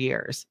Unlimited for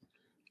years,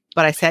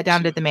 but I sat down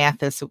and did the math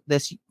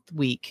this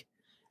week,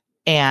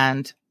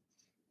 and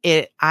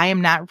I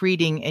am not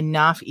reading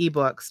enough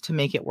ebooks to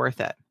make it worth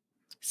it.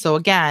 So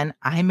again,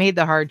 I made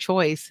the hard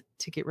choice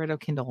to get rid of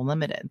Kindle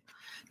Unlimited.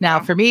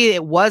 Now, for me,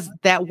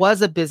 that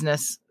was a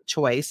business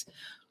choice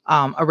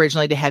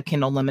originally to have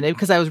Kindle Unlimited,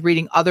 because I was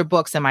reading other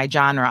books in my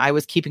genre. I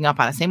was keeping up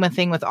on it. Same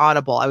thing with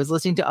Audible. I was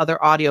listening to other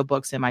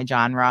audiobooks in my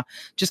genre,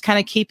 just kind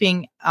of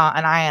keeping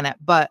an eye on it.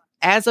 But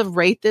as of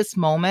right this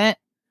moment,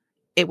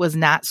 it was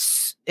not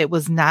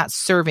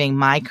serving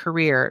my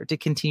career to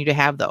continue to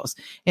have those.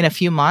 In a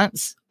few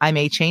months, I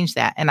may change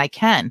that, and I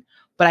can,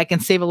 but I can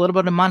save a little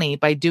bit of money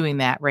by doing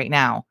that right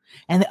now.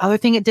 And the other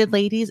thing it did,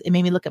 ladies, it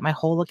made me look at my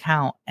whole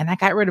account, and I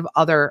got rid of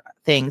other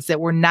things that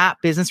were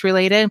not business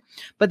related,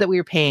 but that we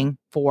were paying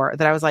for,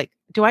 that I was like,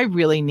 do I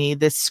really need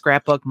this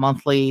scrapbook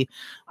monthly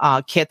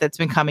kit that's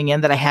been coming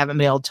in that I haven't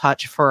been able to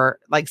touch for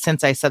like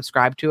since I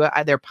subscribed to it?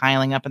 They're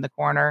piling up in the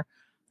corner.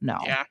 No,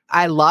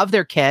 I love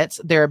their kits.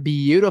 They're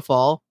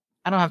beautiful.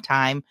 I don't have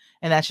time,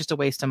 and that's just a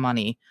waste of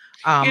money.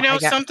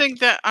 Something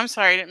that I'm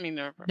sorry, I didn't mean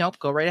to. Nope,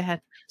 go right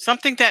ahead.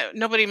 Something that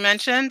nobody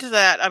mentioned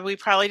that we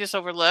probably just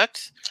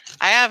overlooked.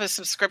 I have a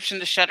subscription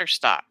to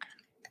Shutterstock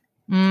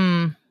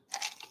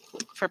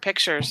for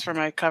pictures for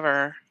my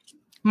cover.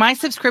 My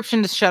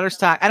subscription to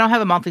Shutterstock, I don't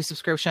have a monthly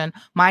subscription.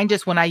 Mine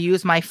just, when I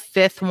use my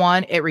 5th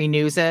one, it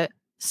renews it.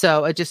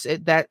 So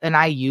and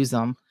I use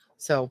them.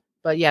 So,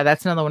 but yeah,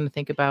 that's another one to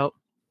think about.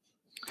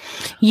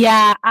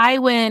 Yeah, I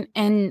went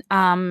and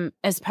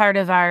as part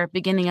of our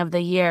beginning of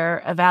the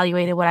year,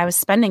 evaluated what I was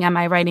spending on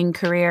my writing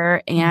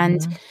career,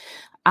 and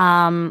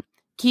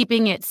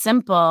keeping it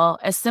simple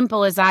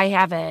as I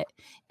have it,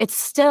 it's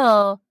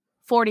still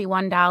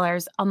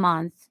 $41 a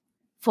month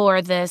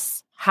for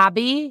this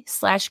hobby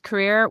 /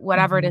 career,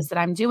 whatever it is that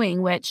I'm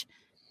doing, which,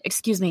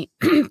 excuse me,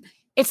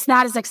 it's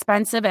not as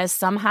expensive as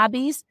some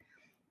hobbies.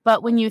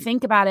 But when you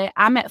think about it,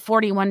 I'm at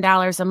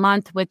 $41 a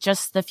month with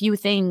just the few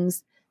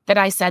things that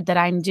I said that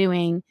I'm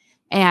doing.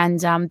 And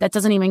that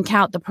doesn't even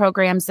count the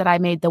programs that I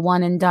made the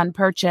one and done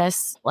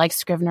purchase, like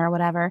Scrivener or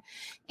whatever.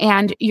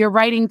 And your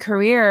writing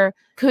career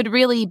could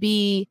really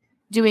be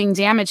doing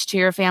damage to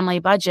your family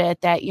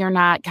budget that you're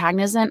not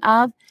cognizant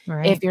of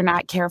if you're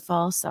not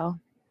careful. So,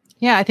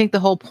 yeah, I think the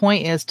whole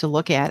point is to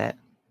look at it,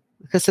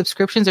 because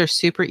subscriptions are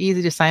super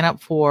easy to sign up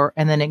for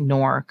and then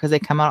ignore because they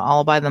come out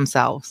all by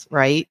themselves,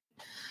 right?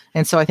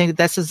 And so I think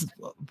this is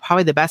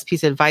probably the best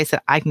piece of advice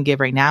that I can give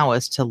right now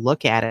is to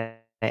look at it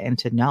and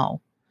to know.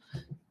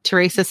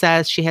 Teresa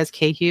says she has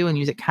KU and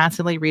use it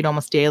constantly, read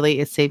almost daily.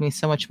 It saved me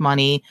so much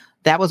money.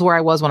 That was where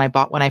I was when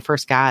I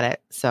first got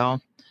it. So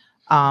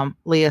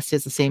Leah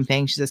says the same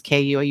thing. She says,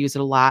 KU, I use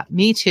it a lot.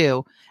 Me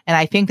too. And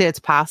I think that it's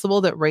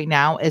possible that right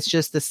now it's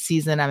just the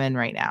season I'm in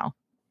right now,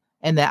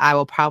 and that I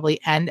will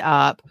probably end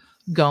up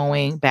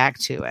going back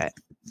to it.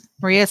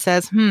 Maria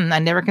says, I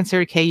never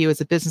considered KU as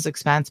a business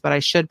expense, but I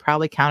should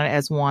probably count it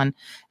as one,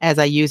 as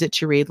I use it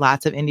to read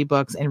lots of indie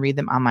books and read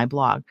them on my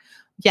blog.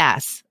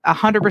 Yes,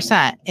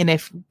 100%. And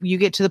if you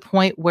get to the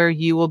point where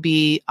you will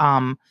be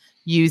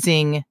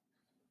using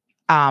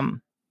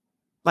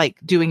like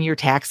doing your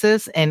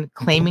taxes and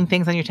claiming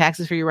things on your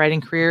taxes for your writing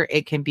career,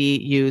 it can be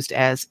used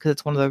as, because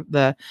it's one of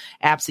the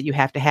apps that you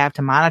have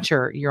to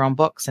monitor your own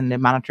books and to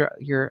monitor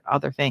your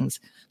other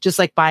things. Just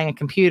like buying a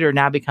computer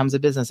now becomes a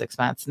business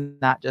expense,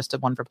 not just a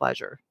one for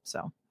pleasure.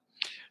 So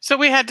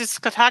we had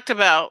talked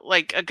about,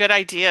 like, a good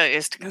idea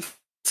is to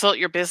consult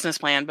your business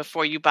plan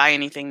before you buy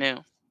anything new.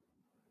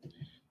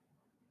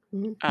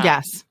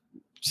 Yes.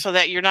 So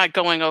that you're not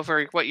going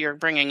over what you're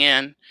bringing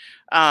in.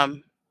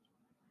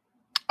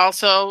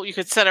 Also, you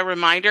could set a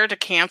reminder to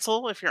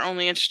cancel if you're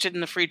only interested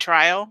in the free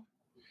trial.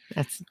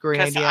 That's a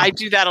great idea. I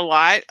do that a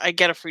lot. I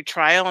get a free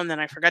trial and then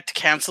I forget to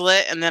cancel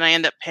it. And then I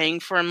end up paying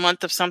for a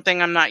month of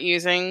something I'm not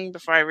using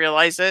before I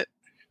realize it.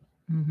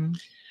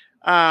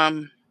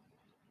 Mm-hmm.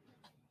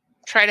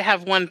 Try to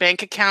have one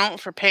bank account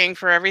for paying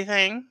for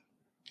everything.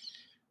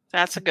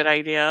 That's a good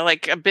idea.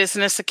 Like a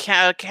business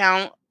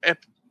account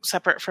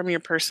separate from your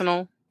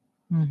personal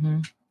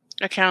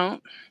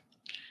account.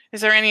 Is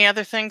there any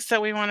other things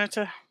that we wanted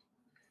to?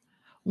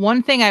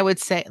 One thing I would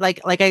say, like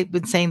I've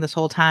been saying this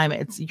whole time,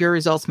 it's your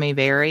results may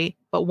vary,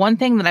 but one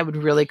thing that I would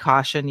really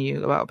caution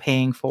you about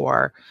paying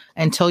for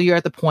until you're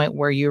at the point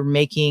where you're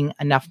making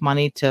enough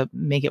money to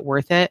make it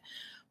worth it,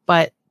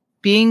 but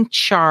being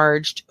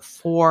charged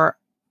for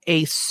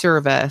a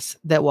service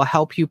that will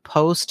help you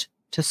post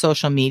to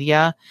social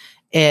media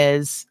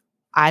is,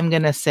 I'm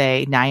going to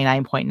say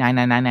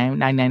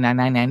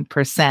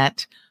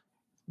 99.9999999%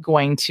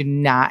 going to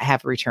not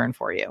have a return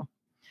for you.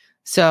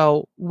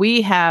 So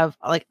we have,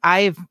 like,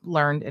 I've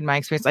learned in my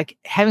experience, like,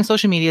 having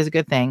social media is a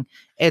good thing.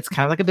 It's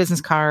kind of like a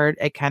business card.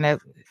 It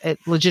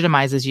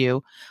legitimizes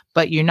you,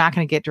 but you're not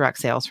going to get direct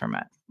sales from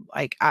it.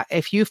 Like,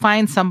 if you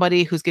find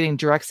somebody who's getting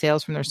direct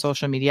sales from their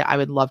social media, I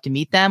would love to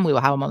meet them. We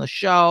will have them on the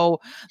show.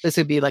 This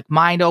would be like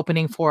mind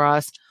opening for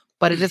us,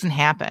 but it doesn't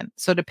happen.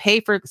 So to pay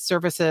for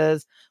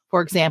services,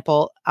 for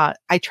example,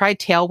 I tried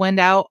Tailwind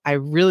out. I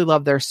really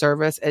love their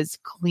service. It's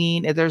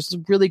clean. There's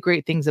really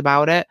great things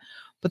about it.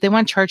 But they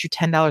want to charge you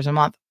 $10 a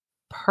month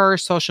per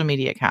social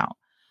media account.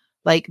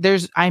 Like,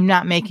 I'm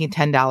not making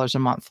 $10 a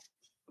month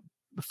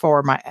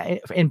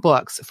in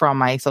books from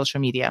my social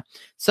media.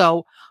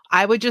 So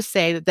I would just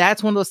say that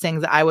that's one of those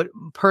things that I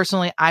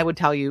would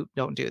tell you,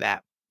 don't do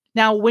that.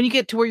 Now, when you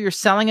get to where you're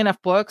selling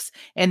enough books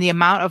and the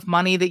amount of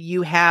money that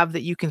you have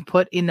that you can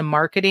put into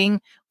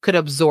marketing could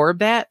absorb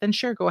that, then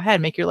sure, go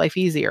ahead, make your life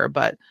easier.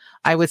 But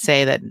I would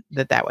say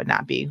that would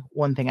not be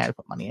one thing I would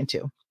put money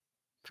into.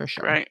 For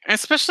sure. Right.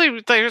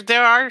 Especially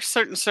there are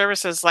certain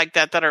services like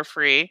that are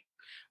free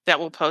that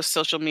will post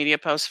social media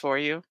posts for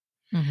you.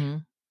 Mm-hmm.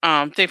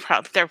 They're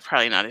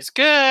probably not as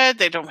good.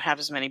 They don't have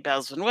as many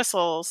bells and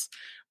whistles,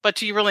 but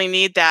do you really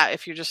need that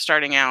if you're just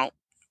starting out?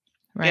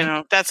 Right. You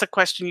know, that's a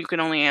question you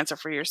can only answer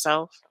for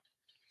yourself.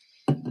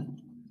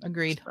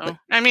 Agreed. So,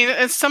 I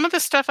mean, some of the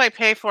stuff I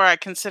pay for, I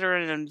consider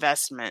an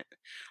investment.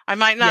 I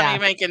might not be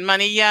making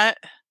money yet,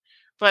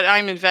 but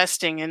I'm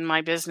investing in my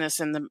business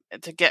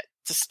to get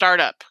the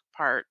startup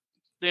part,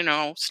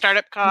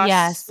 startup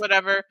costs,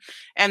 whatever.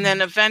 And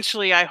then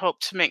eventually I hope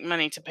to make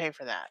money to pay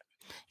for that.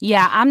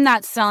 Yeah, I'm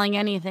not selling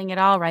anything at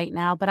all right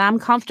now, but I'm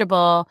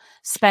comfortable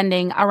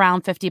spending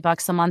around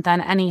 $50 a month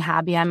on any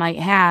hobby I might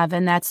have.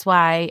 And that's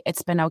why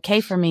it's been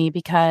okay for me,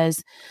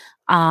 because,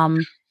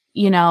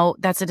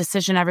 that's a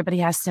decision everybody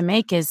has to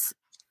make, is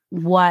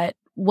what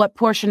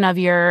portion of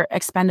your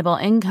expendable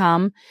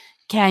income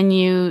can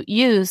you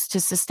use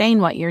to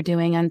sustain what you're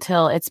doing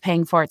until it's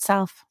paying for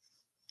itself.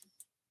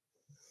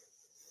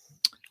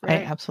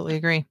 Right. I absolutely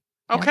agree.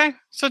 Okay. Yeah.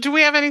 So do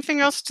we have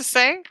anything else to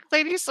say,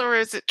 ladies, or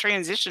is it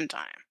transition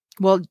time?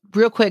 Well,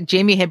 real quick,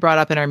 Jamie had brought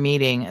up in our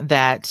meeting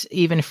that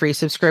even free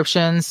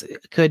subscriptions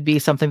could be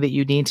something that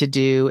you need to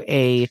do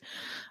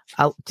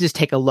just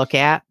take a look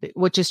at,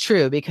 which is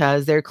true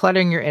because they're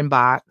cluttering your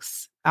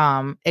inbox.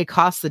 It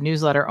costs the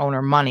newsletter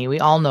owner money. We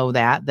all know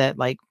that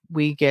like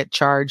we get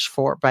charged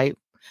for by,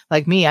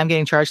 like me, I'm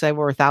getting charged. I have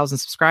over 1,000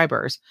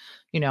 subscribers,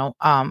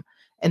 and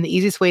the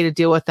easiest way to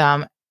deal with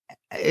them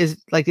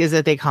is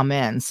that they come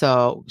in.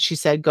 So she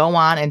said, go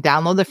on and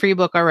download the free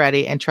book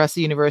already and trust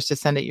the universe to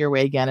send it your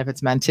way again if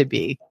it's meant to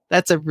be.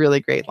 That's a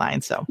really great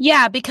line. So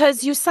yeah,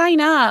 because you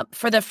sign up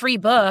for the free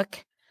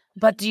book,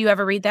 but do you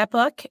ever read that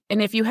book?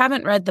 And if you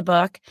haven't read the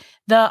book,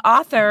 the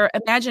author,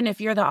 imagine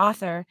if you're the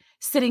author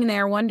sitting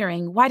there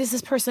wondering, why does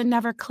this person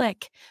never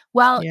click?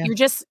 Well, Yeah.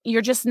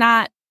 you're just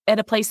not at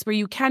a place where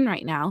you can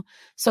right now.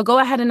 So go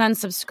ahead and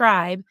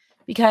unsubscribe,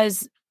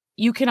 because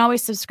you can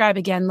always subscribe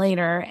again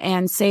later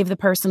and save the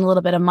person a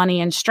little bit of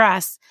money and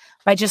stress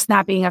by just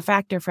not being a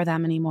factor for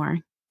them anymore.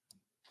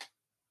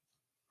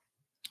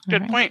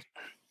 Good point.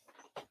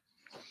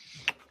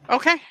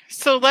 Okay,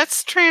 so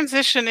let's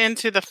transition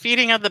into the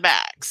feeding of the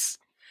bags.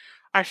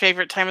 Our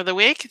favorite time of the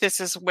week. This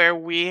is where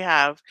we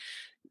have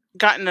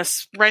gotten a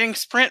writing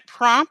sprint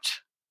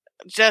prompt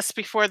just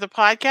before the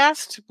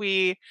podcast.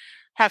 We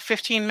have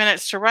 15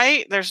 minutes to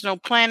write. There's no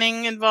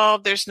planning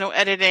involved. There's no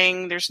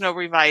editing. There's no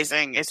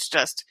revising. It's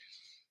just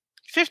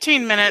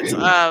 15 minutes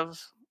of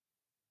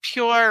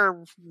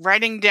pure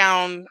writing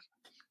down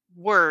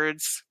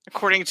words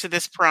according to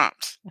this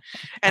prompt.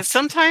 And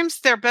sometimes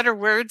they're better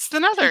words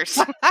than others.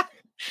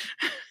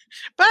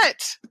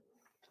 But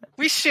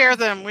we share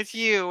them with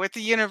you, with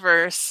the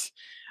universe.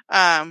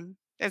 And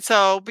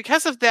so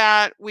because of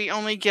that, we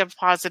only give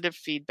positive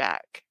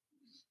feedback.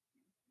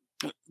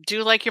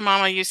 Do like your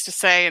mama used to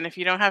say, and if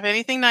you don't have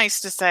anything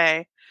nice to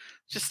say,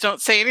 just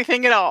don't say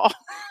anything at all.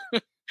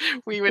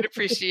 We would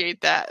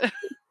appreciate that.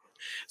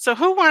 So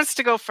who wants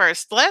to go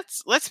first?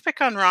 Let's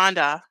pick on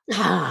Rhonda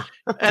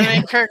and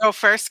make her go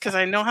first because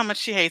I know how much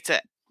she hates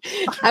it.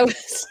 I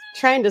was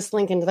trying to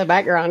slink into the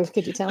background.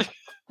 Could you tell?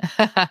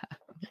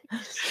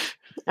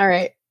 All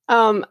right.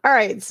 All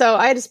right. So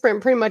I had to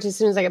sprint pretty much as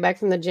soon as I got back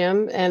from the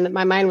gym, and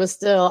my mind was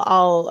still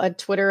all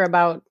Twitter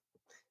about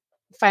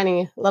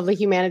finding lovely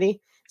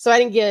humanity. So I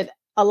didn't get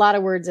a lot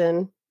of words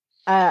in.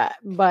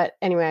 But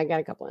anyway, I got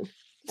a couple in.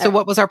 So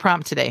what was our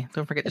prompt today?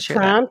 Don't forget to share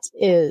that. Prompt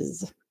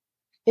is,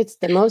 it's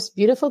the most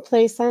beautiful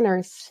place on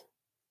earth.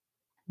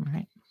 All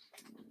right.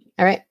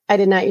 All right. I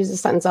did not use the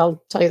sentence.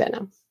 I'll tell you that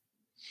now.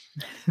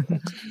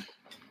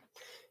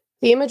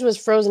 The image was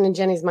frozen in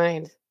Jenny's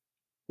mind.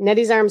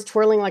 Nettie's arms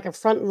twirling like a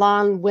front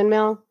lawn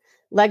windmill,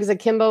 legs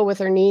akimbo with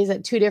her knees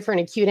at two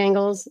different acute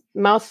angles,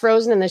 mouth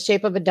frozen in the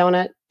shape of a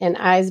donut, and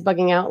eyes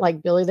bugging out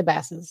like Billy the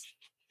Bass's.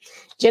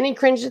 Jenny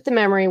cringed at the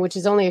memory, which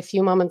is only a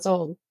few moments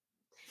old.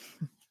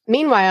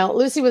 Meanwhile,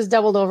 Lucy was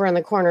doubled over in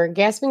the corner,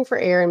 gasping for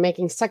air and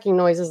making sucking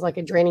noises like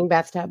a draining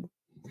bathtub.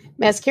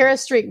 Mascara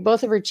streaked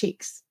both of her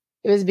cheeks.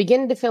 It was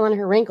beginning to fill in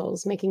her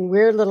wrinkles, making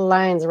weird little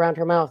lines around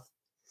her mouth.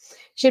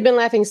 She had been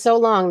laughing so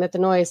long that the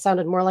noise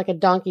sounded more like a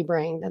donkey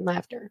braying than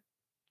laughter.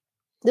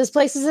 This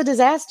place is a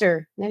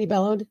disaster, Nettie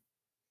bellowed.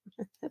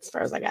 That's as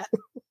far as I got.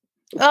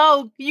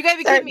 Oh, you gotta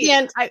be kidding me. The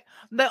end.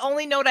 The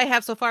only note I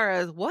have so far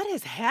is what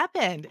has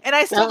happened? And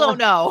I still don't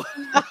know.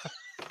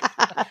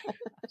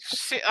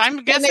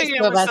 I'm guessing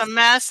it was a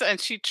mess,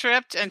 and she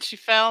tripped and she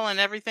fell and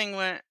everything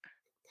went.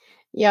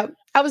 Yep.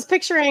 I was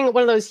picturing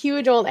one of those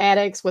huge old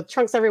attics with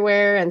trunks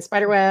everywhere and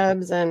spider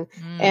webs and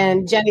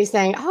Jenny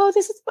saying, "Oh,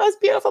 this is the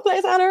most beautiful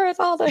place on earth,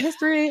 all the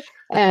history."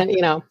 And,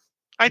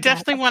 I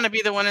definitely want to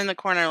be the one in the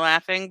corner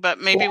laughing, but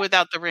maybe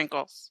without the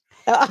wrinkles.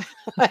 I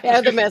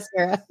have the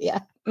mascara.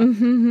 Yeah.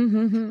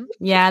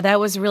 Yeah, that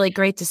was really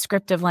great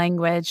descriptive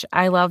language.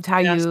 I loved how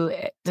you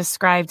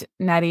described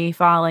Nettie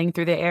falling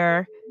through the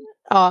air.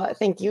 Oh,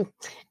 thank you.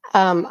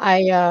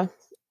 I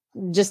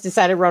just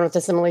decided to run with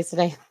the similes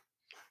today.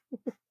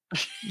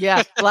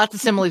 Yeah, lots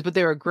of similes, but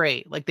they were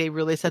great. Like they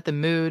really set the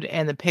mood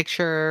and the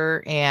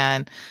picture,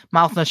 and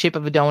mouth in the shape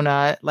of a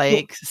donut.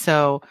 Like,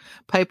 so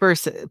Piper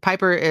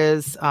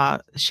is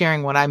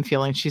sharing what I'm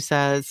feeling. She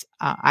says,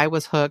 I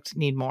was hooked,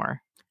 need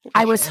more.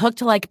 I was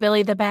hooked like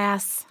Billy the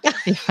Bass.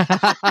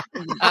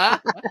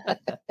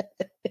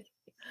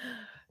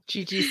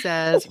 Gigi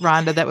says,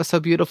 Rhonda, that was so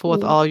beautiful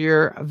with all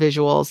your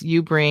visuals.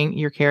 You bring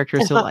your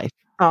characters to life.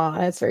 Oh,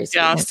 that's very sweet.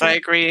 Yes, I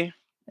agree.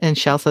 And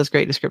Shell says,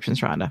 great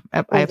descriptions, Rhonda.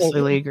 I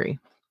absolutely agree.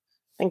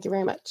 Thank you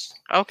very much.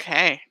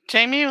 Okay.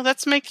 Jamie,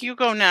 let's make you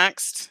go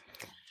next.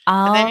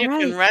 All and then you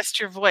right. can rest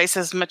your voice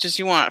as much as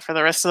you want for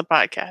the rest of the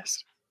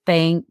podcast.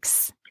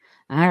 Thanks.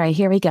 All right,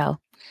 here we go.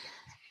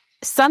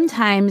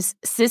 Sometimes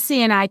Sissy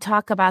and I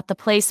talk about the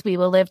place we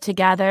will live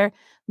together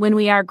when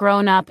we are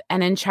grown up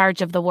and in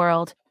charge of the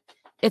world.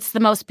 It's the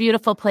most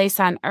beautiful place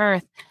on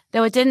earth,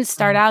 though it didn't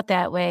start out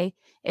that way.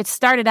 It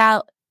started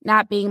out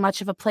not being much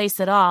of a place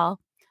at all,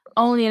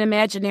 only an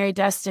imaginary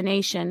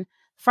destination,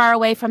 far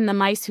away from the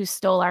mice who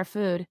stole our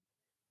food.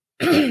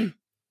 It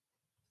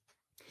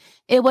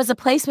was a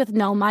place with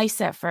no mice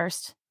at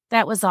first.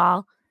 That was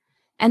all.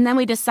 And then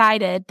we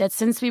decided that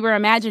since we were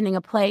imagining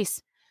a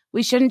place,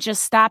 We shouldn't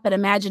just stop at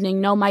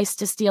imagining no mice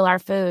to steal our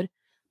food,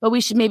 but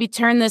we should maybe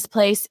turn this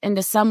place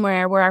into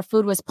somewhere where our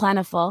food was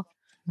plentiful,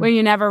 where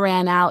you never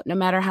ran out, no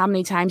matter how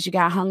many times you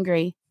got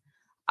hungry.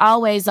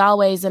 Always,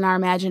 always in our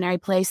imaginary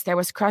place, there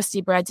was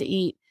crusty bread to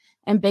eat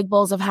and big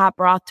bowls of hot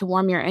broth to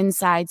warm your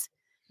insides,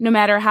 no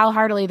matter how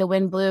heartily the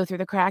wind blew through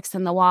the cracks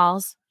in the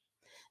walls.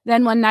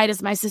 Then one night,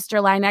 as my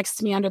sister lay next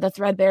to me under the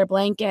threadbare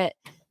blanket,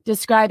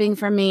 describing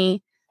for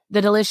me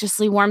the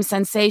deliciously warm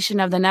sensation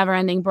of the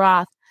never-ending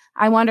broth,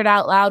 I wondered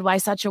out loud why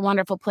such a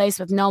wonderful place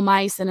with no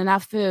mice and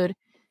enough food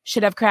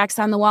should have cracks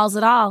on the walls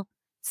at all.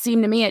 It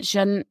seemed to me it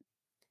shouldn't.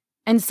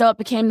 And so it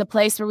became the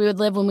place where we would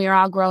live when we were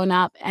all grown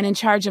up and in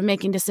charge of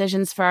making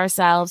decisions for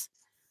ourselves.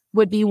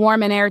 Would be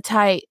warm and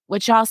airtight,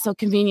 which also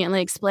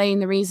conveniently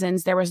explained the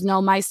reasons there was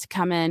no mice to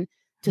come in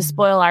to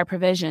spoil our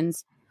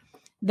provisions.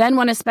 Then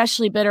one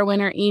especially bitter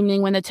winter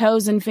evening when the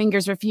toes and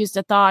fingers refused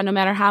to thaw no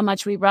matter how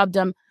much we rubbed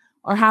them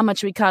or how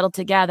much we cuddled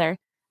together,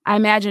 I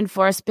imagined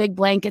for us big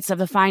blankets of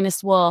the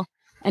finest wool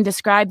and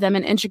described them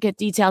in intricate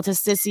detail to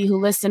Sissy,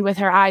 who listened with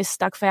her eyes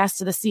stuck fast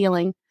to the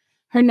ceiling,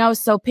 her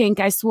nose so pink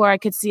I swore I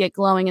could see it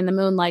glowing in the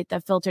moonlight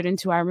that filtered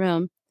into our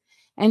room.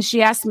 And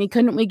she asked me,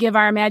 couldn't we give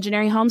our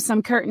imaginary home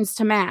some curtains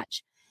to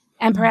match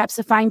and perhaps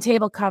a fine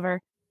table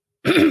cover?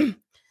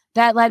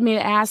 That led me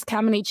to ask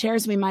how many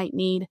chairs we might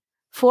need.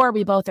 4,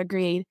 we both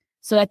agreed,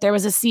 so that there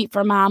was a seat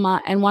for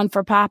Mama and one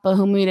for Papa,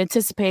 whom we'd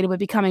anticipated would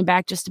be coming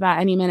back just about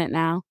any minute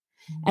now,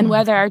 and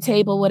whether our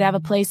table would have a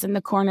place in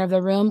the corner of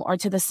the room or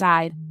to the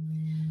side.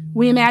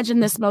 We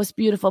imagined this most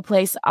beautiful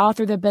place all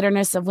through the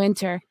bitterness of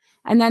winter,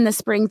 and then the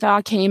spring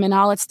thaw came in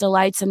all its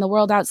delights, and the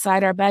world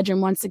outside our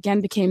bedroom once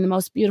again became the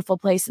most beautiful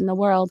place in the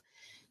world,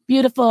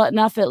 beautiful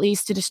enough at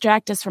least to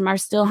distract us from our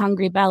still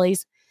hungry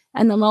bellies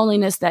and the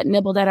loneliness that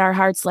nibbled at our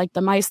hearts like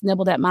the mice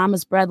nibbled at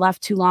Mama's bread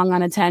left too long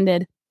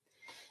unattended.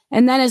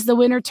 And then as the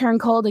weather turned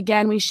cold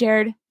again, we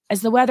shared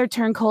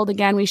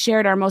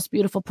our most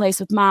beautiful place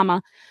with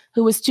Mama,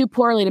 who was too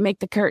poorly to make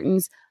the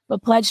curtains,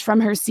 but pledged from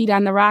her seat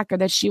on the rocker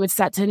that she would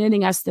set to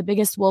knitting us the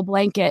biggest wool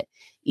blanket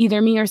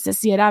either me or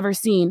Sissy had ever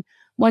seen,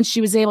 once she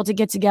was able to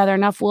get together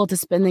enough wool to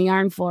spin the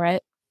yarn for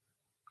it.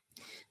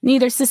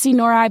 Neither Sissy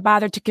nor I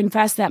bothered to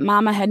confess that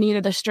Mama had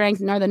neither the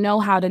strength nor the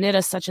know-how to knit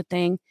us such a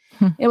thing.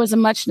 It was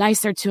much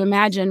nicer to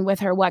imagine with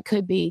her what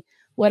could be,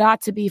 what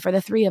ought to be for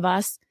the 3 of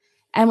us.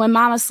 And when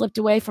Mama slipped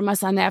away from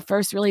us on that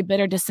first really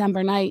bitter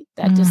December night,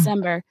 and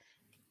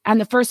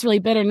the first really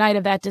bitter night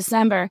of that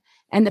December,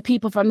 and the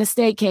people from the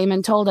state came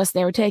and told us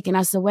they were taking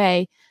us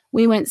away,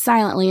 we went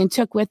silently and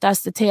took with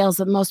us the tales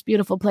of the most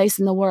beautiful place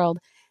in the world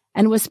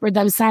and whispered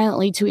them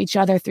silently to each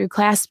other through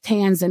clasped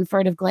hands and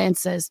furtive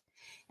glances.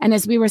 And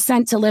as we were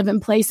sent to live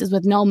in places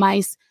with no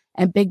mice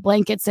and big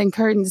blankets and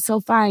curtains so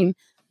fine,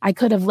 I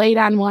could have laid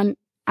on one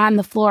on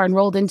the floor and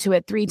rolled into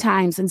it 3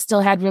 times and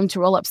still had room to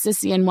roll up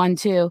Sissy in one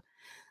too.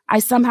 I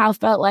somehow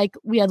felt like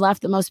we had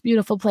left the most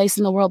beautiful place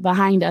in the world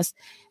behind us,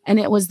 and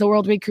it was the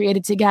world we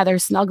created together,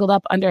 snuggled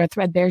up under a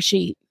threadbare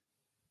sheet.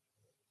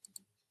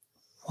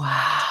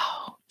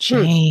 Wow,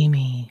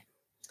 Jamie.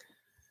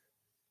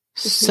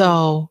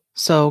 So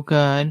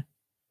good.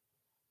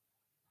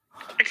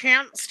 I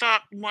can't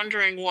stop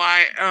wondering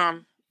why,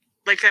 I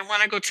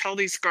want to go tell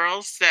these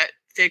girls that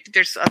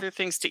there's other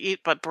things to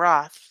eat but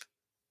broth.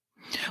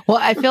 Well,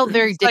 I felt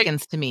very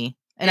Dickens to me.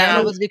 And I don't know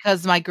if it was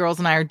because my girls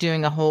and I are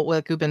doing a whole,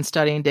 we've been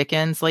studying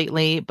Dickens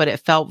lately, but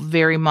it felt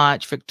very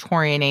much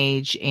Victorian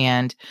age.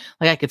 And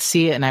I could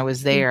see it and I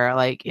was there,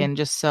 and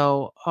just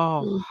so,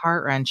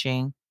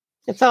 heart-wrenching.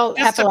 It felt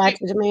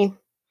Appalachian to me.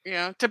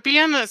 Yeah. To be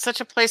in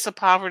such a place of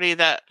poverty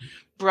that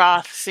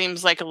broth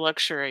seems like a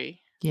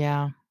luxury.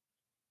 Yeah.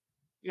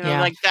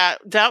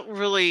 That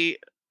really,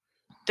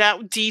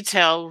 that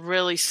detail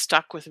really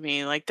stuck with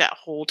me that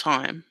whole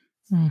time.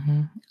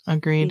 Mm-hmm.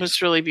 Agreed. It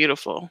was really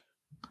beautiful.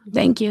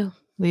 Thank you.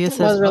 Leah It says,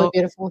 was really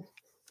beautiful.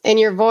 And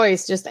your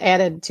voice just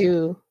added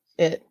to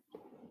it.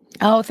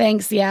 Oh,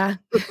 thanks. Yeah.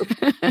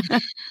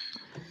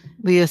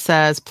 Leah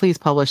says, please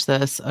publish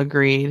this.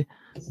 Agreed.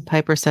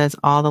 Piper says,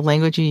 all the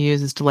language you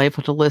use is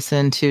delightful to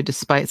listen to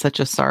despite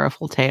such a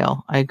sorrowful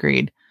tale. I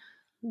agreed.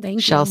 Thank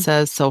you. Shell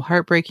says, so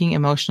heartbreaking,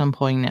 emotional, and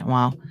poignant.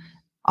 Wow.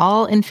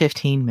 All in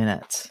 15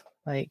 minutes.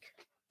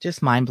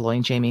 Just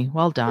mind-blowing, Jamie.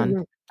 Well done.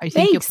 Mm-hmm. I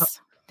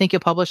think you'll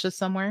publish this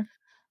somewhere?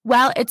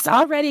 Well, it's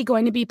already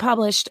going to be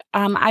published.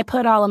 I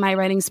put all of my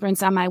writing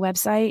sprints on my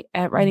website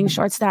at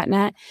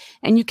writingshorts.net,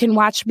 and you can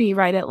watch me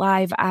write it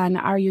live on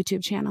our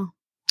YouTube channel.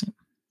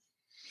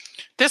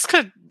 This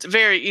could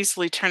very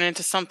easily turn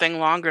into something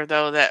longer,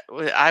 though, that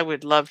I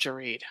would love to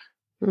read.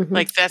 Mm-hmm.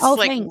 That's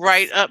thanks.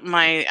 right up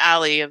my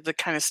alley of the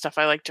kind of stuff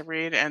I like to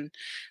read. And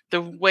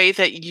the way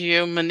that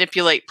you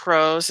manipulate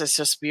prose is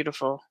just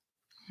beautiful.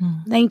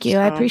 Thank you.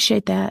 I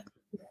appreciate that.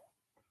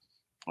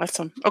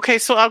 Awesome. Okay,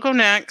 so I'll go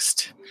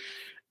next.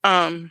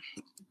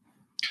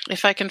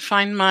 If I can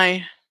find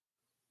my...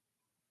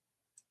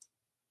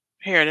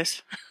 Here it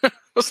is. I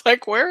was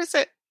like, where is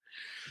it?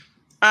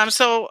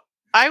 So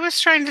I was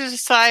trying to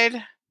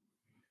decide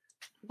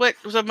what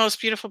the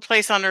most beautiful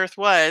place on earth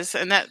was,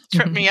 and that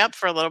tripped me up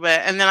for a little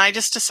bit. And then I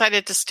just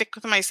decided to stick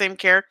with my same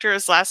character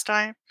as last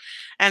time.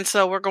 And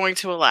so we're going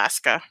to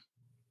Alaska.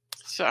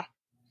 So,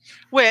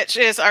 which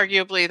is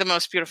arguably the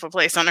most beautiful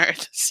place on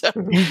earth. So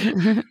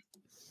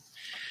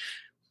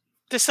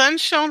the sun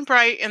shone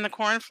bright in the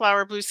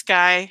cornflower blue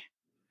sky,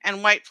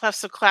 and white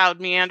puffs of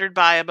cloud meandered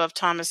by above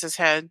Thomas's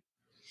head.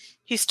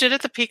 He stood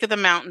at the peak of the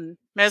mountain,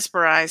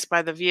 mesmerized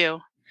by the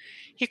view.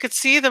 He could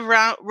see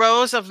the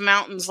rows of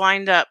mountains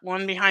lined up,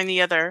 one behind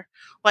the other,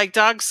 like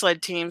dog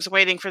sled teams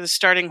waiting for the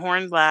starting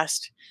horn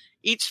blast.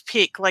 Each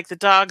peak like the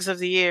dogs of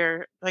the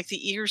ear, like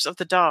the ears of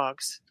the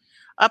dogs,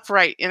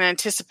 upright in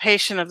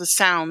anticipation of the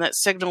sound that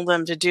signaled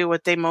them to do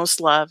what they most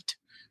loved,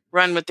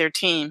 run with their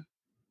team.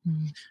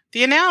 Mm-hmm.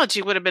 The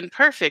analogy would have been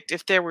perfect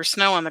if there were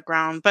snow on the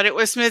ground, but it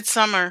was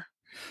midsummer,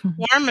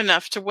 warm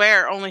enough to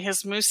wear only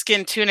his moose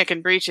skin tunic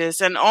and breeches,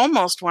 and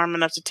almost warm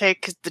enough to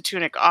take the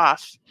tunic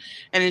off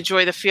and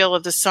enjoy the feel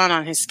of the sun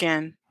on his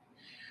skin.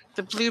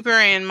 The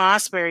blueberry and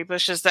mossberry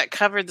bushes that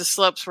covered the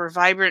slopes were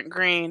vibrant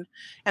green,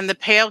 and the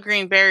pale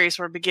green berries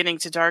were beginning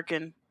to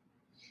darken.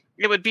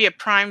 It would be a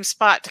prime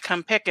spot to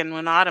come picking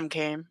when autumn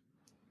came.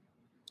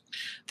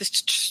 The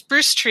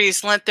spruce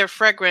trees lent their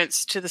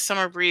fragrance to the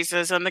summer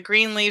breezes, and the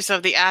green leaves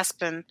of the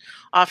aspen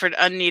offered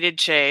unneeded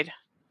shade.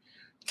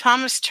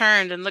 Thomas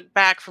turned and looked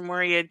back from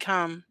where he had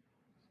come.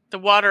 The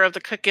water of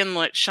the Cook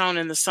Inlet shone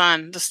in the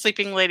sun, the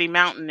Sleeping Lady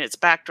Mountain its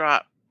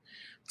backdrop.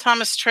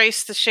 Thomas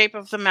traced the shape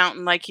of the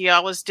mountain like he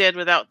always did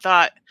without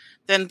thought,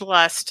 then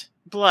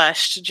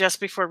blushed just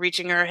before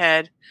reaching her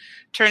head,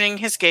 turning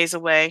his gaze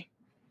away.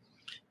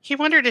 He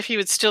wondered if he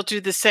would still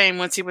do the same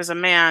once he was a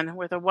man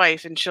with a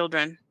wife and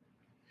children.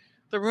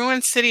 The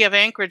ruined city of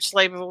Anchorage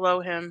lay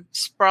below him,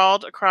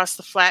 sprawled across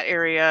the flat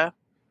area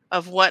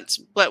of what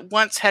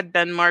once had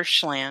been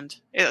marshland.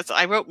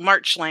 I wrote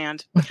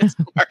marchland, but it's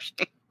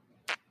marshland.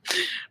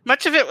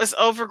 Much of it was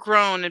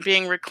overgrown and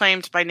being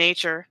reclaimed by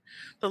nature.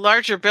 The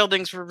larger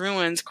buildings were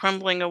ruins,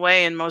 crumbling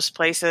away in most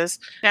places,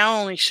 now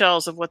only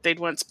shells of what they'd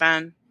once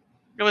been.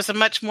 It was a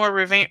much more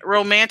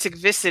romantic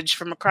visage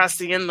from across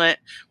the inlet,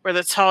 where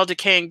the tall,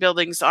 decaying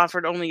buildings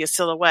offered only a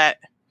silhouette.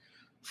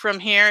 From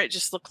here, it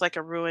just looked like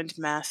a ruined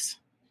mess.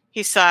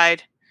 He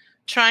sighed,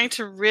 trying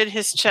to rid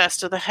his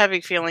chest of the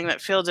heavy feeling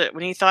that filled it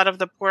when he thought of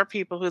the poor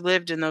people who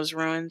lived in those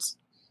ruins.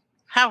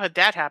 How had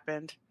that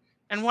happened?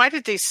 And why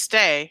did they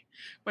stay,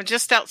 when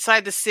just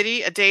outside the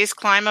city, a day's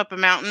climb up a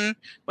mountain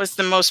was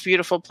the most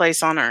beautiful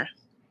place on earth?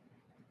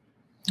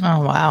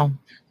 Oh, wow.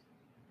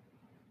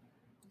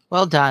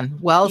 Well done.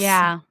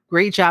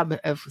 Great job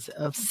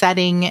of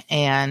setting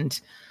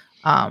and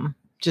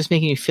just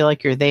making you feel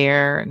like you're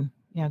there. And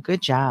yeah,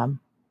 good job.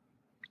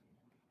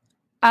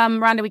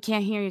 Rhonda, we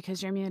can't hear you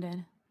because you're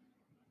muted.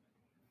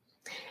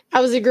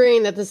 I was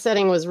agreeing that the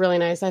setting was really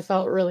nice. I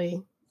felt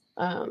really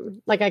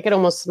like I could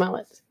almost smell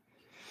it.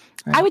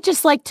 Right. I would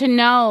just like to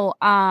know,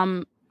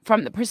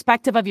 from the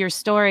perspective of your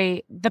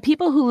story, the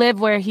people who live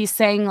where he's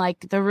saying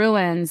like the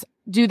ruins,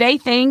 do they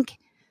think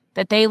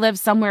that they live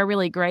somewhere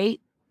really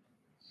great?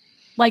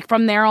 Like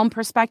from their own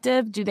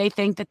perspective, do they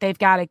think that they've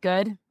got it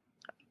good?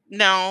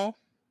 No,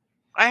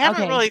 I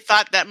haven't really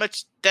thought that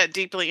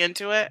deeply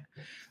into it,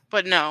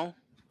 but no.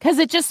 Because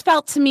it just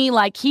felt to me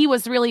like he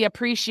was really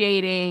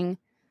appreciating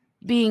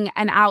being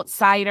an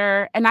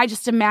outsider. And I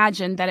just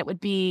imagined that it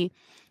would be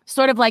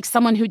sort of like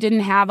someone who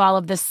didn't have all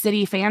of the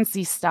city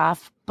fancy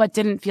stuff, but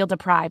didn't feel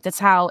deprived. That's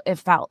how it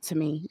felt to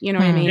me. You know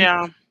what I mean?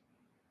 Yeah.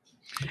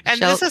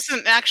 And this is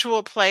an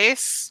actual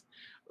place.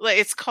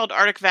 It's called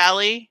Arctic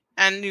Valley.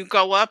 And you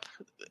go up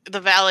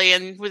the valley,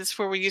 and this is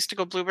where we used to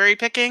go blueberry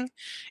picking.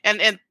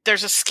 And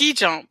there's a ski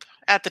jump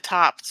at the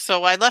top.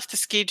 So I left the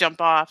ski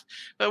jump off.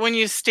 But when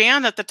you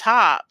stand at the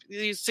top,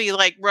 you see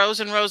like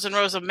rows and rows and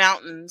rows of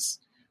mountains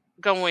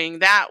going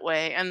that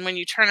way. And when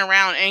you turn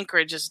around,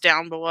 Anchorage is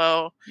down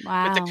below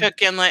with the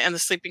Cook Inlet and the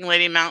Sleeping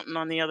Lady Mountain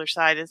on the other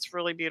side. It's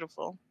really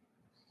beautiful.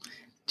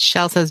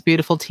 Shell says,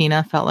 beautiful,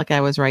 Tina. Felt like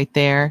I was right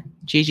there.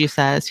 Gigi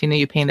says,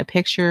 you paint a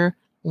picture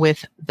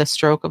with the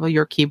stroke of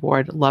your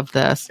keyboard. Love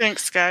this.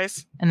 Thanks,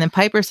 guys. And then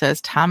Piper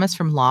says, Thomas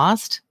from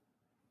Lost.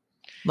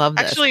 Love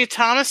this. Actually,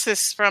 Thomas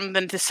is from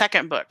the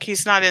second book.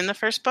 He's not in the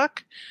first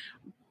book,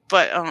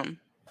 but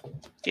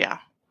yeah.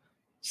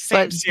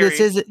 Same series.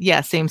 This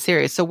is, same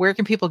series. So where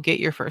can people get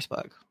your first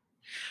book?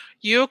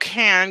 You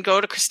can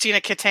go to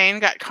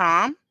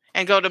ChristinaKatane.com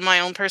and go to my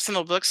own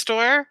personal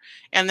bookstore,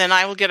 and then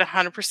I will get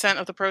 100%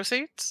 of the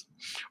proceeds.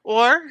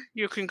 Or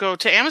you can go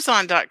to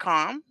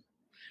Amazon.com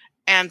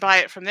and buy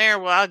it from there.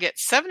 Well, I'll get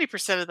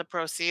 70% of the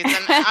proceeds.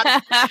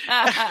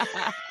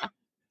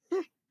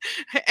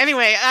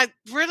 Anyway,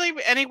 really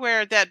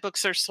anywhere that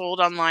books are sold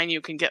online,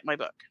 you can get my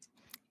book.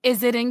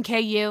 Is it in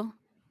KU?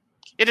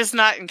 It is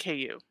not in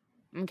KU.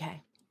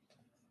 Okay.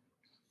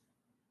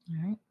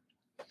 All right.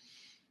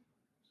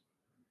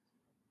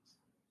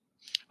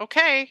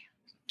 Okay,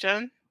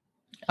 Jen.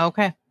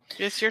 Okay.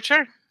 It's your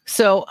turn.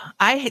 So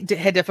I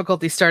had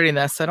difficulty starting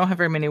this, so I don't have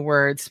very many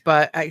words,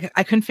 but I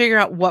couldn't figure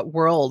out what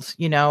world,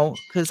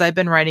 because I've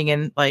been writing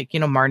in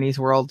Marnie's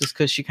world just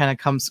because she kind of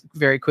comes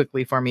very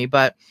quickly for me.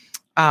 But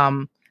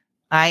I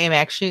am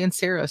actually in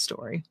Sarah's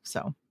story.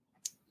 So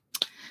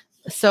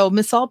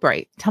Miss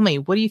Albright, tell me,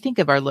 what do you think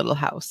of our little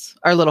house,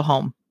 our little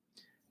home?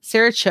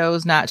 Sarah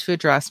chose not to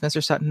address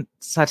Mr.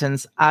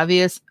 Sutton's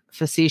obvious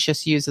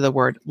facetious use of the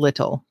word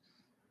little.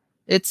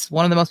 It's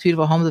one of the most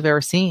beautiful homes I've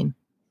ever seen.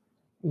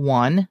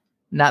 One,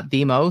 not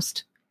the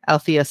most.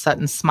 Althea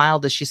Sutton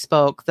smiled as she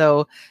spoke,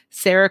 though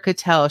Sarah could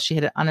tell she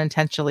had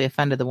unintentionally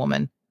offended the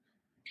woman.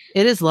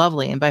 It is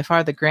lovely and by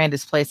far the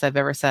grandest place I've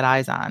ever set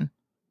eyes on.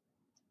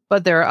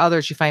 But there are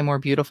others you find more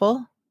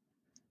beautiful?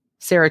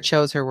 Sarah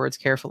chose her words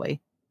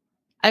carefully.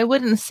 I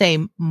wouldn't say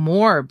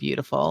more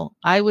beautiful.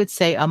 I would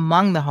say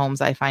among the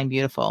homes I find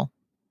beautiful.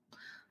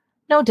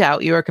 No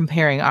doubt you are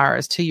comparing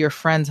ours to your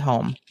friend's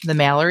home, the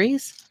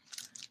Mallorys.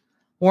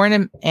 Warren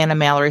and Anna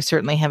Mallory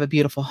certainly have a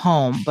beautiful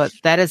home, but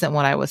that isn't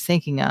what I was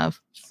thinking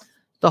of.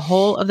 The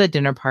whole of the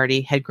dinner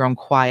party had grown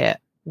quiet,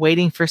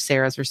 waiting for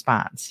Sarah's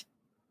response,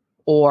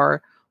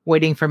 or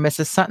waiting for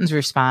Mrs. Sutton's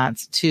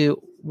response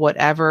to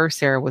whatever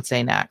Sarah would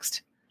say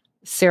next.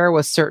 Sarah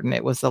was certain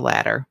it was the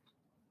latter.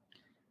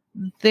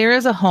 There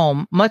is a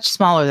home, much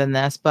smaller than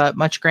this, but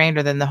much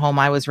grander than the home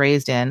I was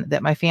raised in,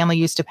 that my family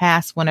used to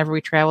pass whenever we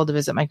traveled to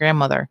visit my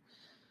grandmother.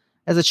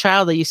 As a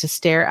child, I used to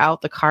stare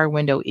out the car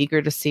window,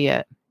 eager to see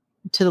it.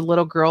 To the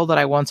little girl that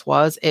I once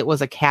was, it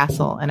was a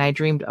castle, and I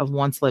dreamed of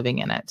once living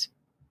in it.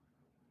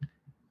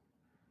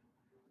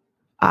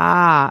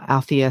 Ah,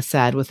 Althea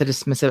said with a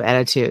dismissive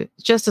attitude,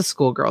 just a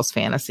schoolgirl's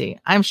fantasy.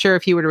 I'm sure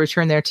if you were to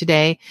return there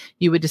today,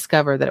 you would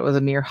discover that it was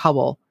a mere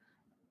hovel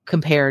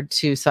compared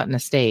to Sutton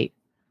Estate.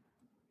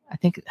 I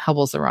think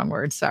hovel's the wrong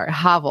word. Sorry.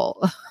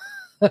 Hovel.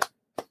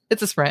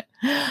 It's a sprint.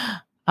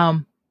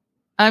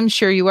 I'm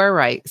sure you are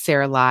right,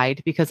 Sarah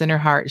lied, because in her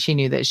heart, she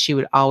knew that she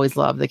would always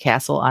love the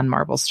castle on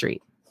Marble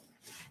Street.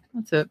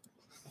 That's it.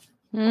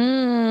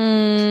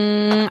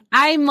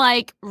 I'm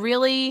like,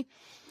 really?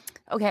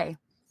 Okay.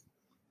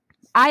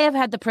 I have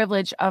had the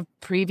privilege of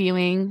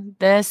previewing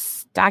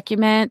this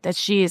document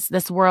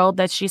this world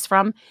that she's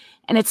from.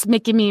 And it's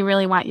making me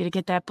really want you to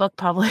get that book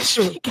published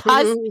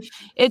because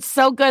it's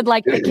so good.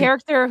 Like the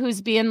character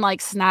who's being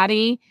like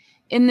snotty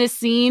in this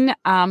scene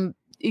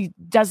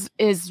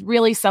is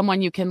really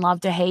someone you can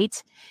love to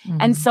hate. Mm-hmm.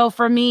 And so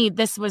for me,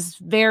 this was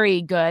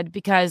very good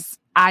because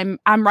I'm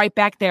right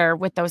back there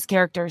with those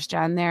characters,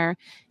 Jen.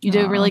 You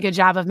do a really good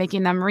job of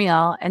making them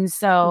real. And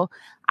so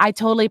I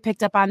totally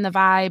picked up on the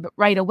vibe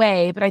right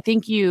away. But I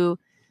think you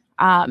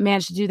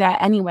managed to do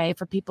that anyway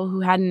for people who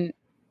hadn't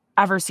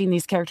ever seen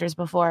these characters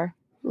before.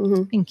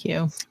 Mm-hmm. Thank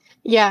you.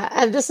 Yeah,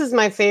 and this is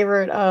my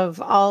favorite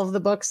of all of the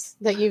books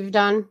that you've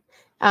done.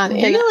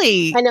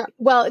 Really? I know.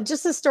 Well,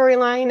 just the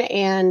storyline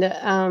and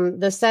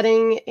the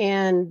setting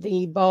and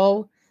the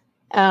bow.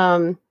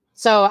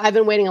 So I've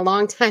been waiting a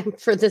long time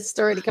for this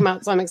story to come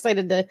out. So I'm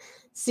excited to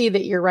see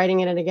that you're writing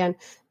in it again.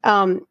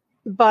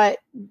 But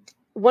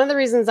one of the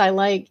reasons I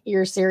like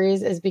your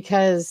series is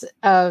because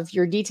of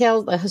your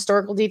details, the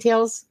historical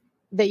details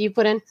that you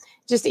put in.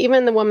 Just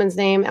even the woman's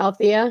name,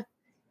 Althea,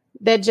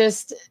 that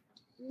just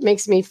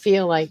makes me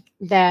feel like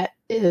that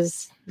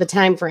is the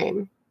time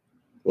frame,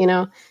 you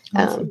know?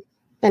 Awesome.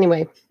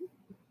 Anyway,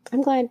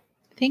 I'm glad.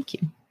 Thank you.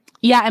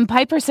 Yeah. And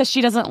Piper says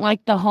she doesn't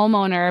like the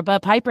homeowner,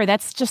 but Piper,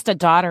 that's just a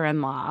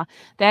daughter-in-law.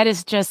 That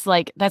is just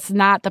like, that's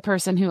not the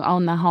person who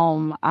owned the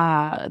home.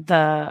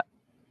 The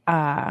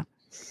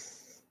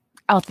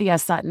Althea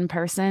Sutton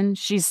person.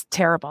 She's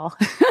terrible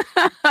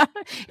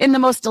in the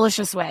most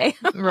delicious way.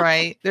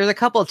 Right. There's a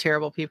couple of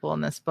terrible people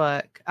in this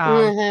book.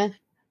 Mm-hmm.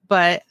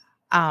 But,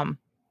 all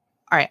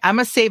right, I'm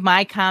going to save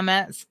my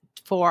comments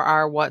for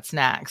our what's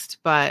next,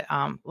 but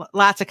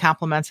lots of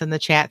compliments in the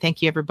chat.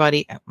 Thank you,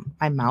 everybody.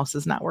 My mouse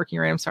is not working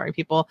right. I'm sorry,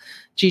 people.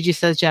 Gigi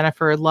says,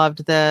 Jennifer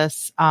loved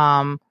this.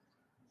 Shell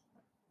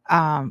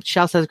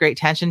says, great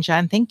tension,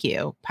 Jen. Thank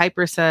you.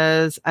 Piper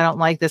says, I don't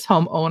like this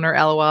homeowner,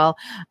 LOL.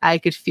 I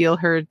could feel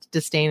her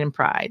disdain and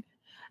pride.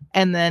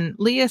 And then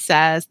Leah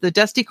says, the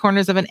dusty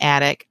corners of an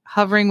attic,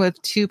 hovering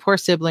with two poor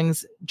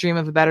siblings, dream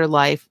of a better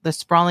life, the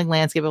sprawling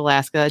landscape of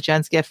Alaska,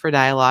 Jen's gift for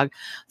dialogue.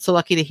 So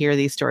lucky to hear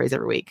these stories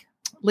every week.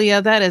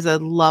 Leah, that is a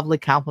lovely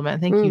compliment.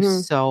 Thank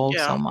you so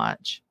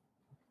much.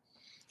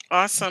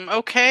 Awesome.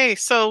 Okay.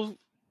 So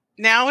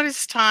now it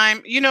is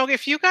time. You know,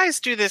 if you guys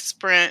do this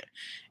sprint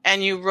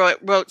and you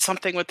wrote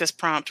something with this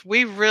prompt,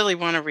 we really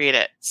want to read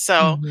it.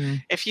 So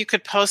if you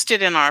could post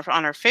it on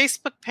our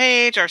Facebook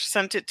page or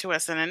send it to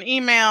us in an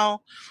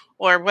email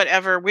or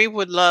whatever, we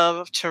would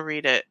love to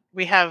read it.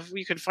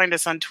 You can find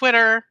us on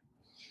Twitter.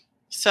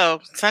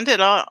 So send it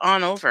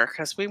on over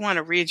because we want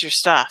to read your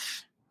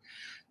stuff.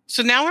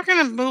 So now we're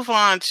going to move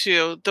on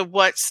to the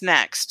what's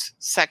next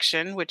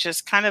section, which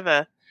is kind of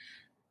a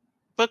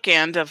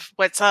bookend of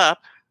what's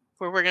up,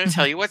 where we're going to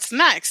tell you what's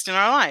next in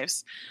our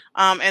lives.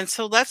 And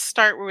so let's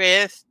start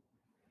with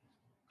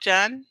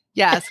Jen.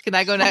 Yes. Can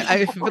I go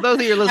next? For those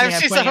of you listening,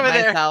 I'm pointing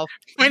at myself.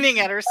 Pointing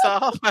at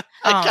herself.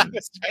 I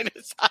was trying to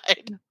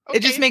decide. Okay,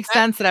 it just makes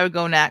sense that I would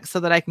go next so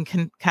that I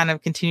can kind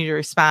of continue to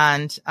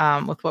respond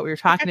with what we were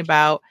talking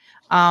about.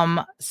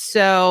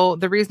 So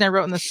the reason I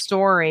wrote in the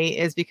story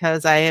is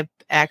because I have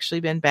actually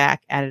been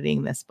back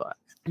editing this book.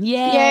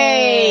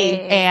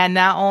 Yay. And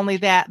not only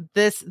that,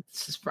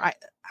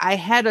 I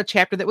had a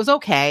chapter that was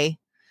okay.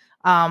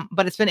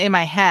 But it's been in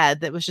my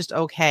head that was just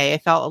okay. I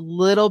felt a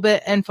little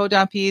bit info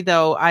dumpy,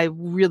 though I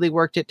really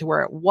worked it to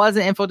where it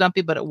wasn't info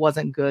dumpy, but it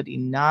wasn't good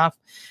enough.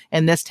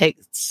 And this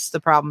takes the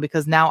problem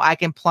because now I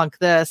can plunk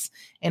this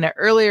in an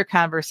earlier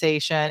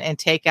conversation and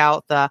take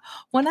out the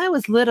when I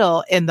was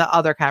little in the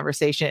other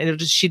conversation.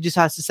 And she just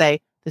has to say,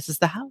 this is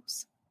the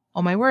house.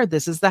 Oh my word,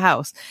 this is the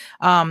house.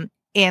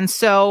 And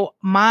so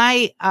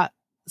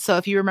so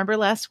if you remember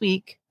last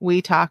week,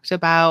 we talked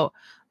about,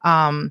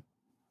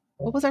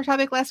 what was our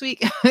topic last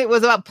week? It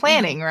was about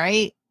planning,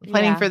 right?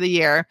 Planning for the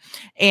year.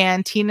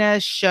 And Tina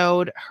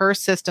showed her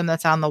system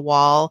that's on the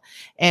wall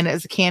and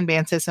it's a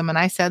Kanban system. And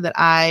I said that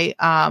I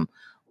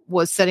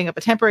was setting up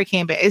a temporary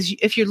Kanban.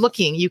 If you're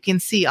looking, you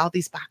can see all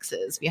these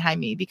boxes behind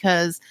me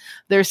because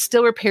there's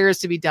still repairs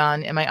to be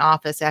done in my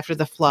office after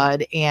the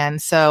flood.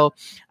 And so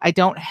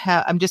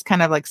I'm just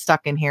kind of like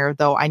stuck in here,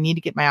 though I need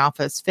to get my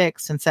office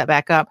fixed and set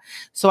back up.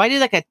 So I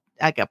did like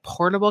a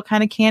portable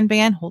kind of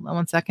Kanban. Hold on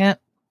one second.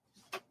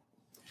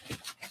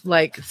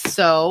 Like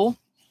so.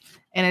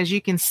 And as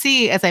you can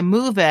see, as I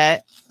move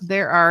it,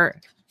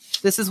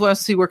 this is what I'm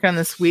supposed to be working on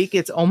this week.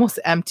 It's almost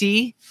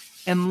empty.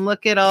 And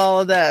look at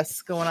all of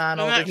this going on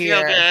over here.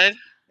 Feel good?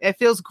 It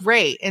feels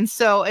great. And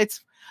so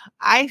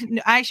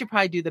I should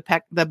probably do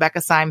the Becca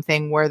Syme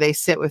thing where they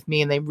sit with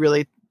me and they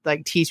really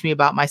like teach me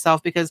about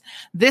myself because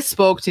this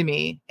spoke to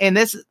me. And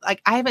this,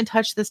 like, I haven't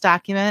touched this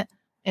document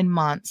in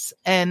months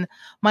and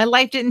my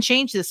life didn't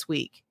change this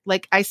week.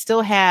 Like I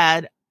still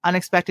had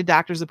unexpected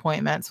doctor's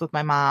appointments with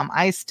my mom.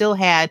 I still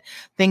had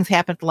things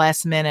happen at the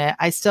last minute.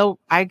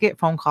 I get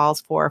phone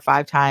calls 4 or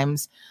 5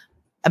 times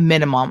a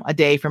minimum a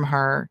day from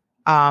her.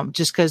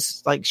 Just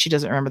cause like, she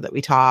doesn't remember that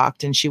we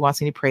talked and she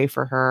wants me to pray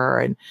for her.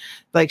 And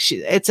like,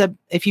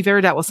 if you've ever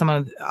dealt with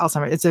someone with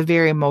Alzheimer's, it's a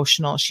very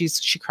emotional, she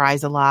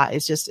cries a lot.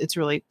 It's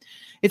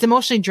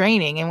emotionally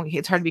draining and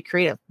it's hard to be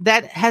creative.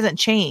 That hasn't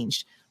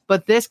changed.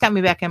 But this got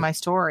me back in my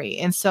story.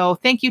 And so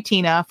thank you,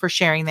 Tina, for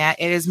sharing that.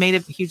 It has made a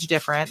huge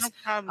difference. No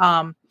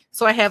problem.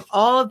 So I have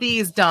all of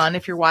these done.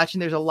 If you're watching,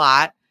 there's a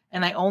lot.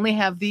 And I only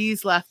have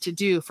these left to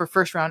do for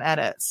first round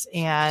edits.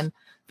 And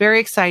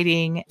very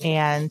exciting.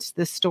 And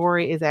this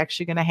story is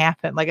actually going to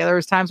happen. Like there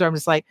was times where I'm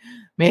just like,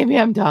 maybe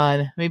I'm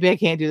done. Maybe I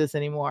can't do this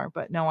anymore.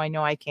 But no, I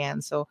know I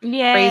can. So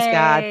Yay. Praise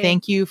God.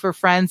 Thank you for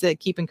friends that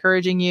keep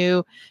encouraging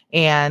you.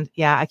 And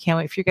yeah, I can't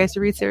wait for you guys to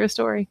read Sarah's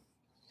story.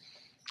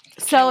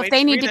 So if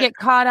they need to get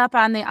caught up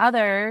on the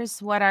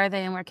others, what are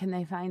they and where can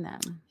they find them?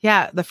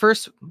 Yeah, the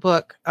first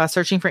book,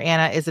 Searching for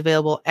Anna, is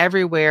available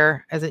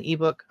everywhere as an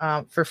ebook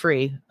for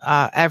free.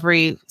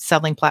 Every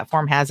selling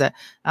platform has it.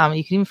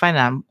 You can even find it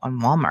on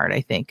Walmart,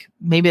 I think.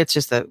 Maybe it's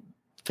just the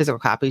physical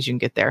copies you can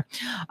get there.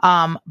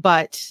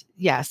 But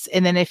yes,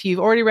 and then if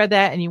you've already read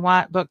that and you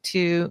want book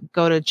 2,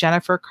 go to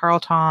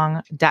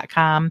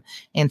jennifercarltong.com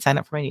and sign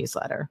up for my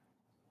newsletter.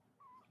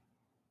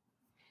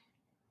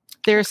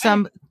 There's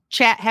some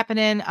chat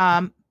happening.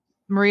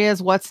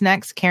 Maria's What's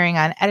Next, carrying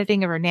on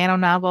editing of her nano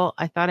novel.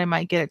 I thought I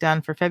might get it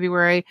done for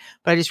February,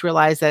 but I just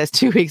realized that it's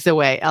 2 weeks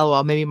away.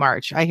 LOL, maybe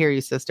March. I hear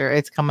you, sister.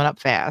 It's coming up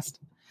fast.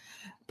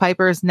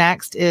 Piper's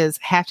next is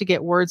have to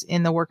get words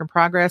in the work in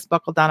progress.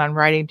 Buckle down on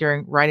writing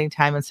during writing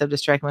time instead of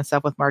distracting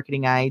myself with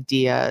marketing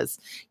ideas.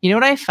 You know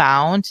what I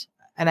found?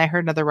 And I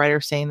heard another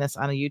writer saying this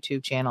on a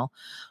YouTube channel.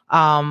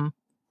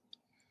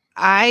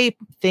 I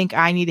think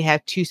I need to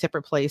have 2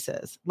 separate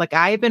places. Like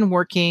I've been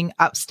working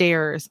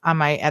upstairs on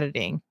my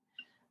editing.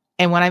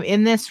 And when I'm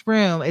in this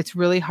room, it's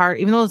really hard,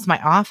 even though it's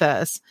my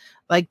office,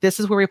 like this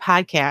is where we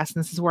podcast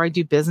and this is where I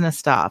do business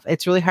stuff.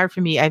 It's really hard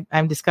for me.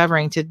 I'm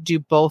discovering to do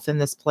both in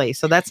this place.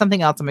 So that's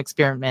something else I'm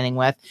experimenting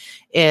with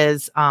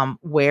is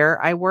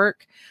where I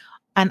work.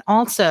 And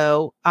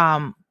also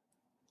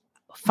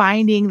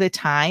finding the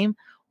time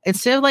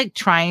instead of like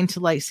trying to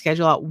like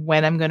schedule out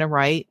when I'm going to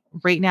write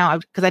right now,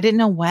 because I didn't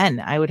know when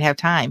I would have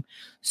time.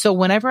 So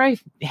whenever I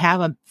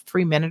have a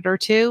free minute or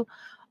two,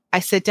 I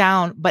sit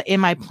down, but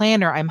in my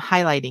planner, I'm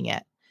highlighting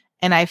it.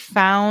 And I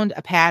found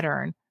a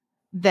pattern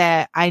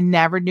that I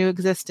never knew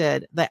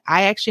existed, that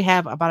I actually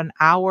have about an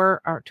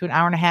hour or to an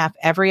hour and a half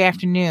every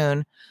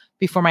afternoon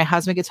before my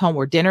husband gets home,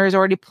 where dinner is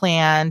already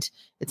planned.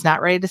 It's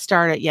not ready to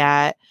start it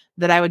yet,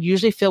 that I would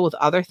usually fill with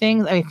other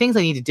things. I mean, things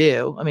I need to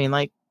do. I mean,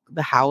 like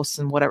the house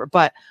and whatever,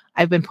 but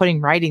I've been putting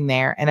writing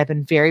there and I've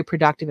been very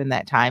productive in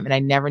that time. And I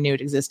never knew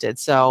it existed.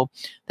 So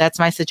that's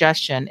my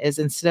suggestion is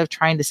instead of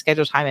trying to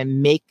schedule time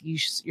and make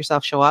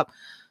yourself show up,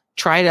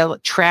 try to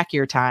track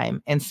your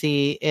time and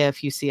see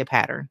if you see a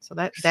pattern. So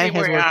that has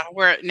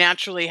where it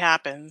naturally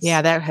happens.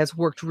 Yeah, that has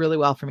worked really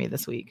well for me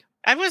this week.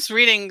 I was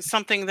reading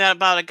something that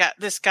about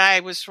this guy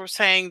was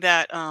saying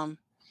that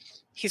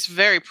he's a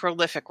very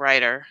prolific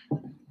writer.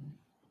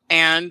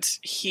 And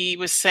he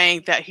was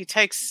saying that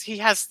he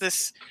has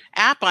this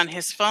app on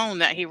his phone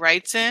that he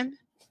writes in,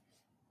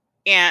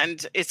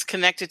 and it's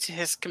connected to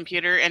his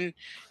computer. And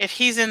if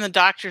he's in the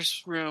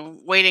doctor's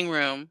waiting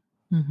room,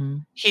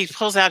 he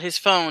pulls out his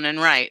phone and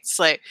writes.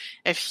 Like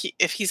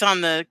if he's on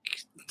the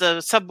the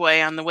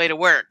subway on the way to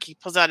work. He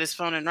pulls out his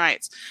phone and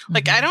writes.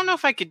 Like, I don't know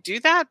if I could do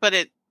that, but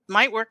it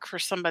might work for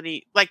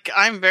somebody. Like,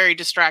 I'm very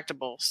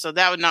distractible, so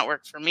that would not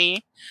work for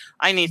me.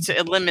 I need to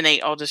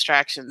eliminate all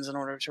distractions in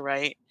order to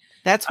write.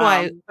 That's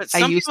why but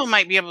some people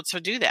might be able to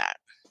do that.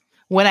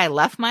 When I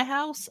left my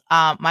house,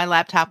 my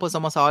laptop was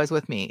almost always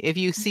with me. If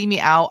you see me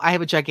out, I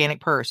have a gigantic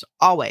purse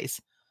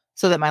always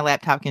so that my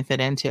laptop can fit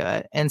into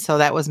it. And so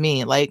that was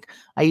me. Like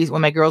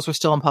when my girls were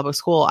still in public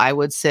school, I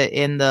would sit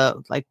in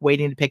the, like,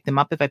 waiting to pick them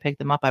up. If I picked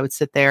them up, I would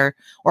sit there,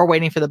 or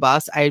waiting for the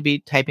bus. I'd be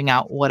typing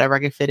out whatever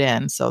I could fit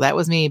in. So that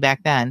was me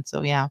back then.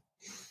 So yeah.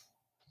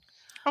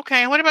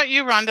 Okay. What about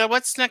you, Rhonda?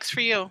 What's next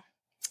for you?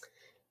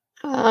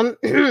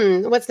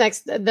 What's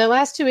next? The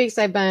last 2 weeks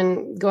I've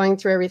been going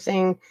through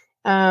everything,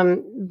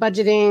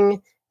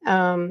 budgeting,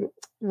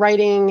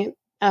 writing,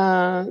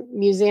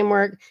 museum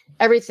work,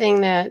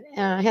 everything that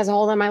has a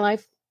hold on my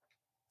life,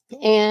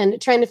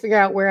 and trying to figure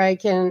out where I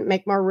can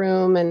make more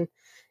room, and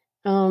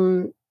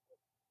trying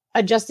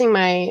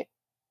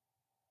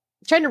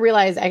to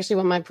realize actually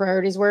what my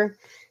priorities were.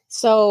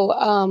 So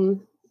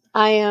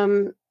I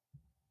am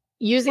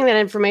using that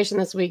information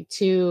this week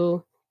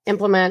to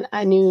implement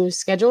a new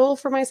schedule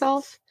for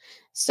myself.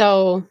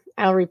 So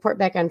I'll report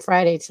back on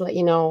Friday to let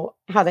you know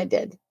how that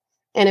did,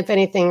 and if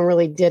anything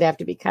really did have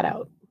to be cut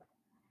out.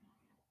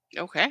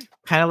 Okay.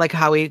 Kind of like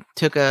how we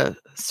took a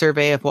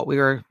survey of what we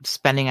were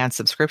spending on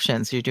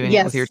subscriptions. You're doing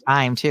it with your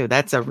time too.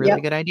 That's a really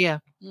good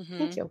idea. Mm-hmm.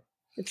 Thank you.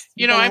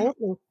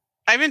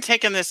 I've been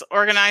taking this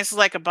Organize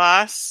Like a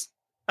Boss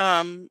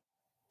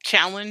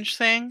challenge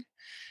thing,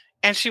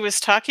 and she was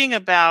talking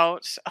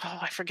about,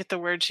 I forget the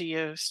word she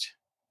used,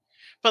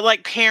 but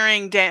like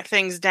paring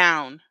things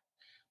down,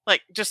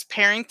 like just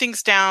paring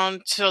things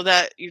down so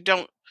that you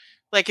don't,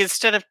 like,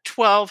 instead of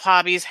 12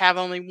 hobbies, have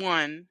only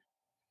one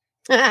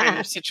kind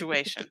of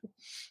situation.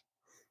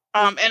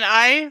 And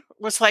I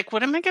was like,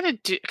 what am I going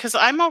to do? Because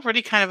I'm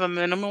already kind of a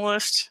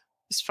minimalist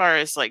as far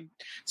as like,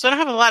 so I don't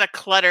have a lot of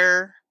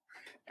clutter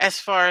as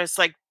far as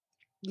like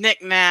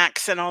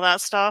knickknacks and all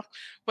that stuff.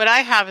 What I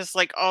have is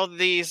like all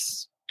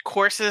these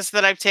courses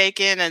that I've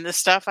taken and the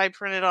stuff I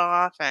printed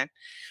off.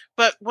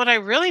 But what I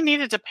really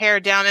needed to pare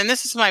down, and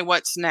this is my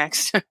what's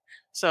next.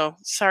 So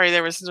sorry,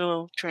 there was a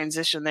little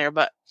transition there,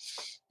 but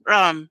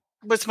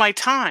was my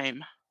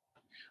time.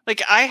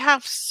 Like, I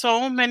have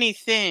so many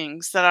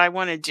things that I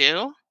want to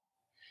do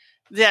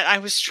that I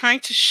was trying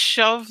to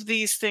shove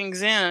these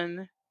things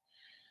in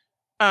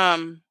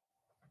to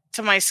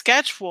my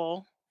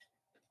schedule,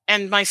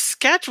 and my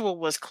schedule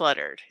was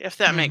cluttered, if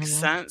that makes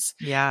sense.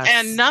 Yeah.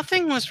 And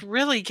nothing was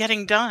really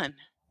getting done.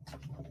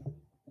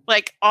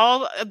 Like,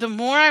 the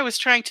more I was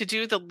trying to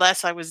do, the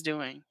less I was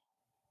doing.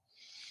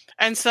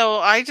 And so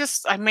I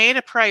made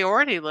a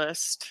priority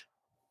list.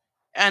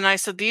 And I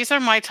said, these are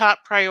my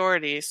top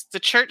priorities. The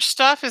church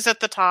stuff is at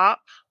the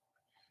top,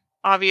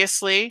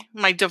 obviously.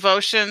 My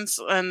devotions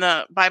and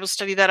the Bible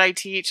study that I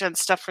teach and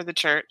stuff for the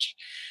church.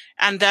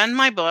 And then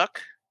my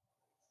book.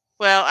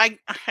 Well, I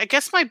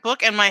guess my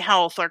book and my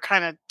health are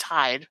kind of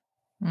tied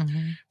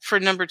for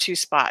number 2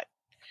 spot.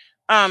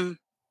 I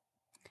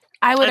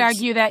would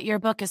argue that your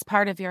book is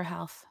part of your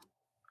health.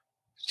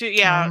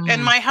 Yeah,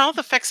 and my health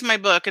affects my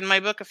book, and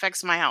my book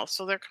affects my health.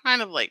 So they're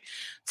kind of like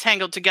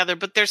tangled together.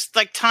 But there's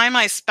like time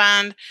I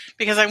spend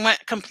because I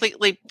went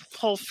completely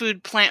whole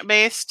food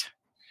plant-based.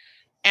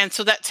 And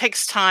so that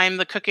takes time.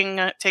 The cooking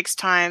takes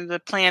time. The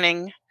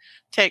planning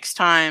takes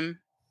time.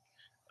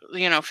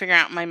 Figuring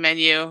out my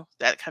menu,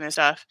 that kind of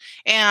stuff.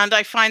 And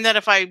I find that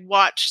if I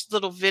watch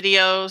little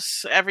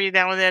videos every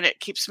now and then, it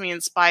keeps me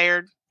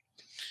inspired.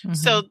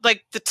 So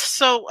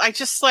I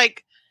just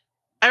like,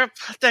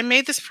 I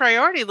made this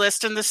priority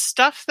list and the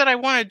stuff that I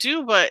want to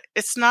do, but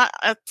it's not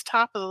at the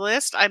top of the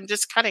list. I'm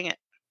just cutting it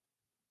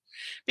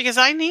because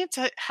I need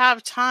to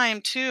have time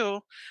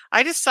too.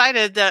 I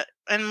decided that,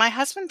 and my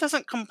husband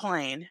doesn't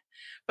complain,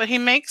 but he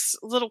makes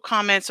little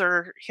comments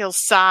or he'll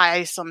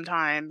sigh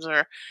sometimes,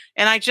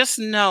 and I just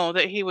know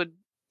that he would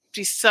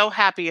be so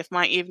happy if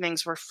my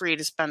evenings were free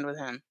to spend with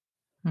him.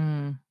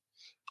 And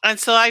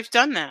so I've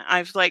done that.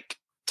 I've like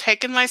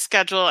taken my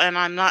schedule and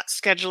I'm not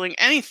scheduling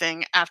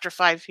anything after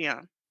 5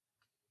 p.m.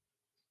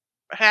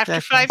 After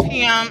 5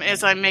 p.m.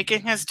 is I'm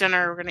making his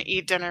dinner. We're going to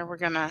eat dinner. We're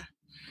going to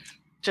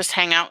just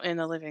hang out in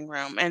the living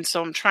room. And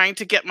so I'm trying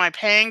to get my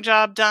paying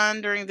job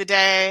done during the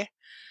day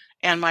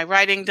and my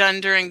writing done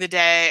during the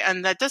day.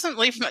 And that doesn't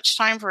leave much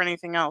time for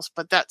anything else,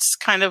 but that's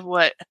kind of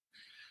what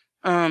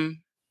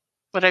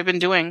I've been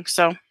doing.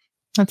 So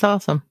that's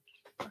awesome.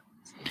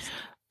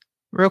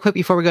 Real quick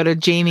before we go to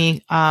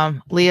Jamie,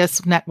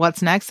 Leah's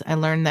what's next? I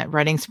learned that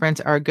writing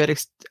sprints are a good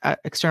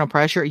external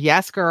pressure.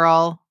 Yes,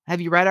 girl. Have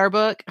you read our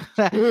book?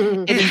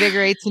 It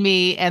invigorates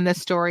me, and the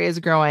story is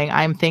growing.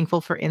 I'm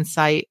thankful for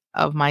insight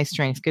of my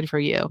strengths. Good for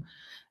you.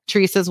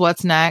 Teresa's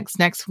what's next?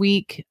 Next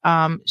week,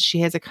 she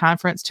has a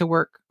conference to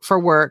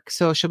work,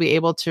 so she'll be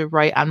able to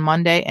write on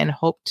Monday and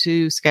hope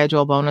to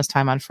schedule bonus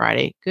time on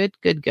Friday. Good.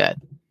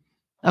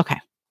 Okay.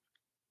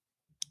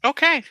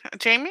 Okay,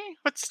 Jamie,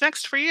 what's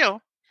next for you?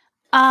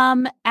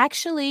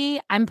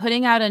 Actually, I'm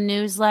putting out a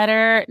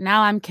newsletter.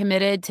 Now I'm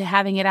committed to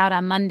having it out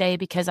on Monday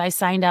because I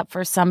signed up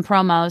for some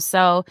promos.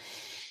 So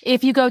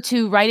if you go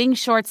to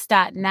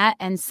writingshorts.net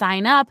and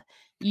sign up,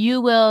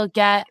 you will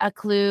get a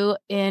clue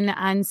in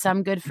on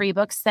some good free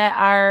books that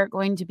are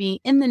going to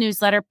be in the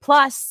newsletter.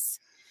 Plus,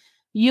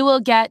 you will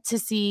get to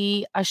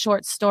see a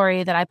short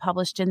story that I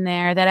published in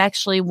there that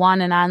actually won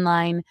an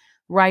online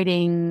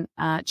writing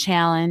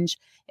challenge.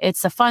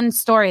 It's a fun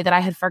story that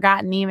I had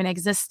forgotten even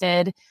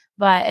existed.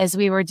 But as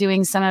we were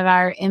doing some of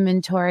our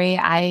inventory,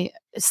 I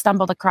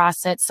stumbled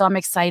across it. So I'm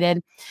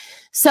excited.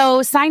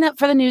 So sign up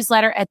for the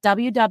newsletter at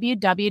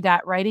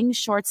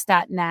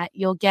www.writingshorts.net.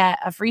 You'll get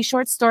a free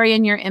short story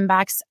in your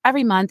inbox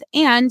every month,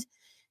 and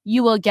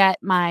you will get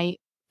my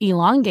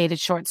elongated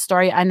short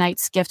story, A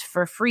Knight's Gift,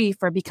 for free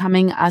for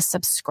becoming a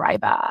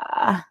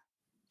subscriber.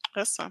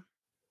 Awesome.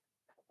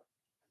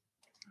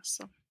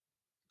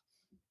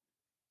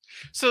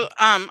 So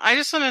I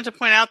just wanted to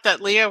point out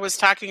that Leah was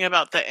talking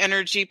about the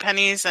energy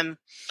pennies and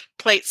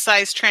plate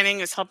size training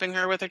is helping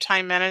her with her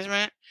time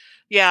management.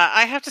 Yeah,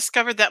 I have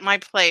discovered that my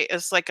plate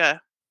is like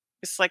a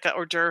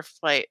hors d'oeuvre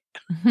plate.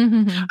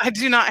 I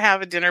do not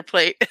have a dinner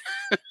plate.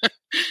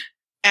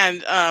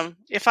 And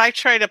if I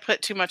try to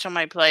put too much on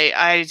my plate,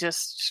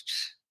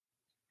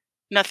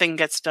 nothing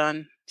gets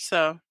done.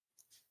 So,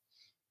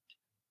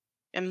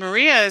 and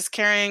Maria is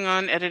carrying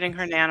on editing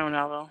her nano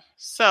novel.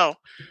 So,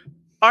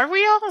 are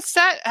we all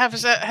set?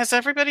 Has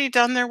everybody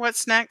done their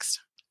what's next?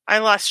 I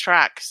lost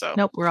track. So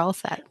Nope, we're all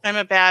set. I'm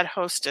a bad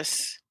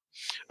hostess.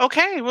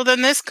 Okay, well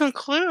then this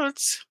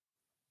concludes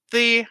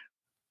the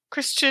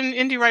Christian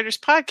Indie Writers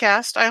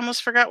Podcast. I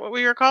almost forgot what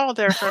we were called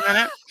there for a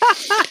minute.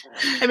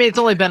 I mean, it's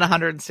only been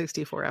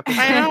 164 episodes.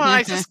 I know.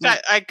 I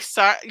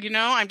saw.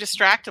 I'm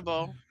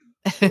distractible,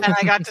 and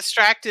I got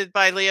distracted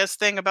by Leah's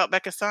thing about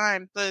Becca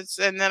Syme,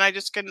 and then I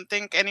just couldn't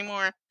think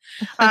anymore.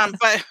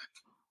 But.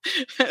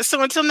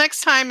 So until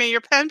next time, may your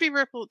pen be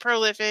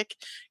prolific,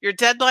 your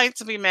deadlines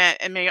will be met,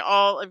 and may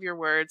all of your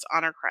words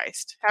honor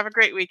Christ. Have a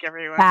great week,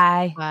 everyone.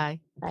 Bye.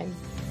 Bye. Bye.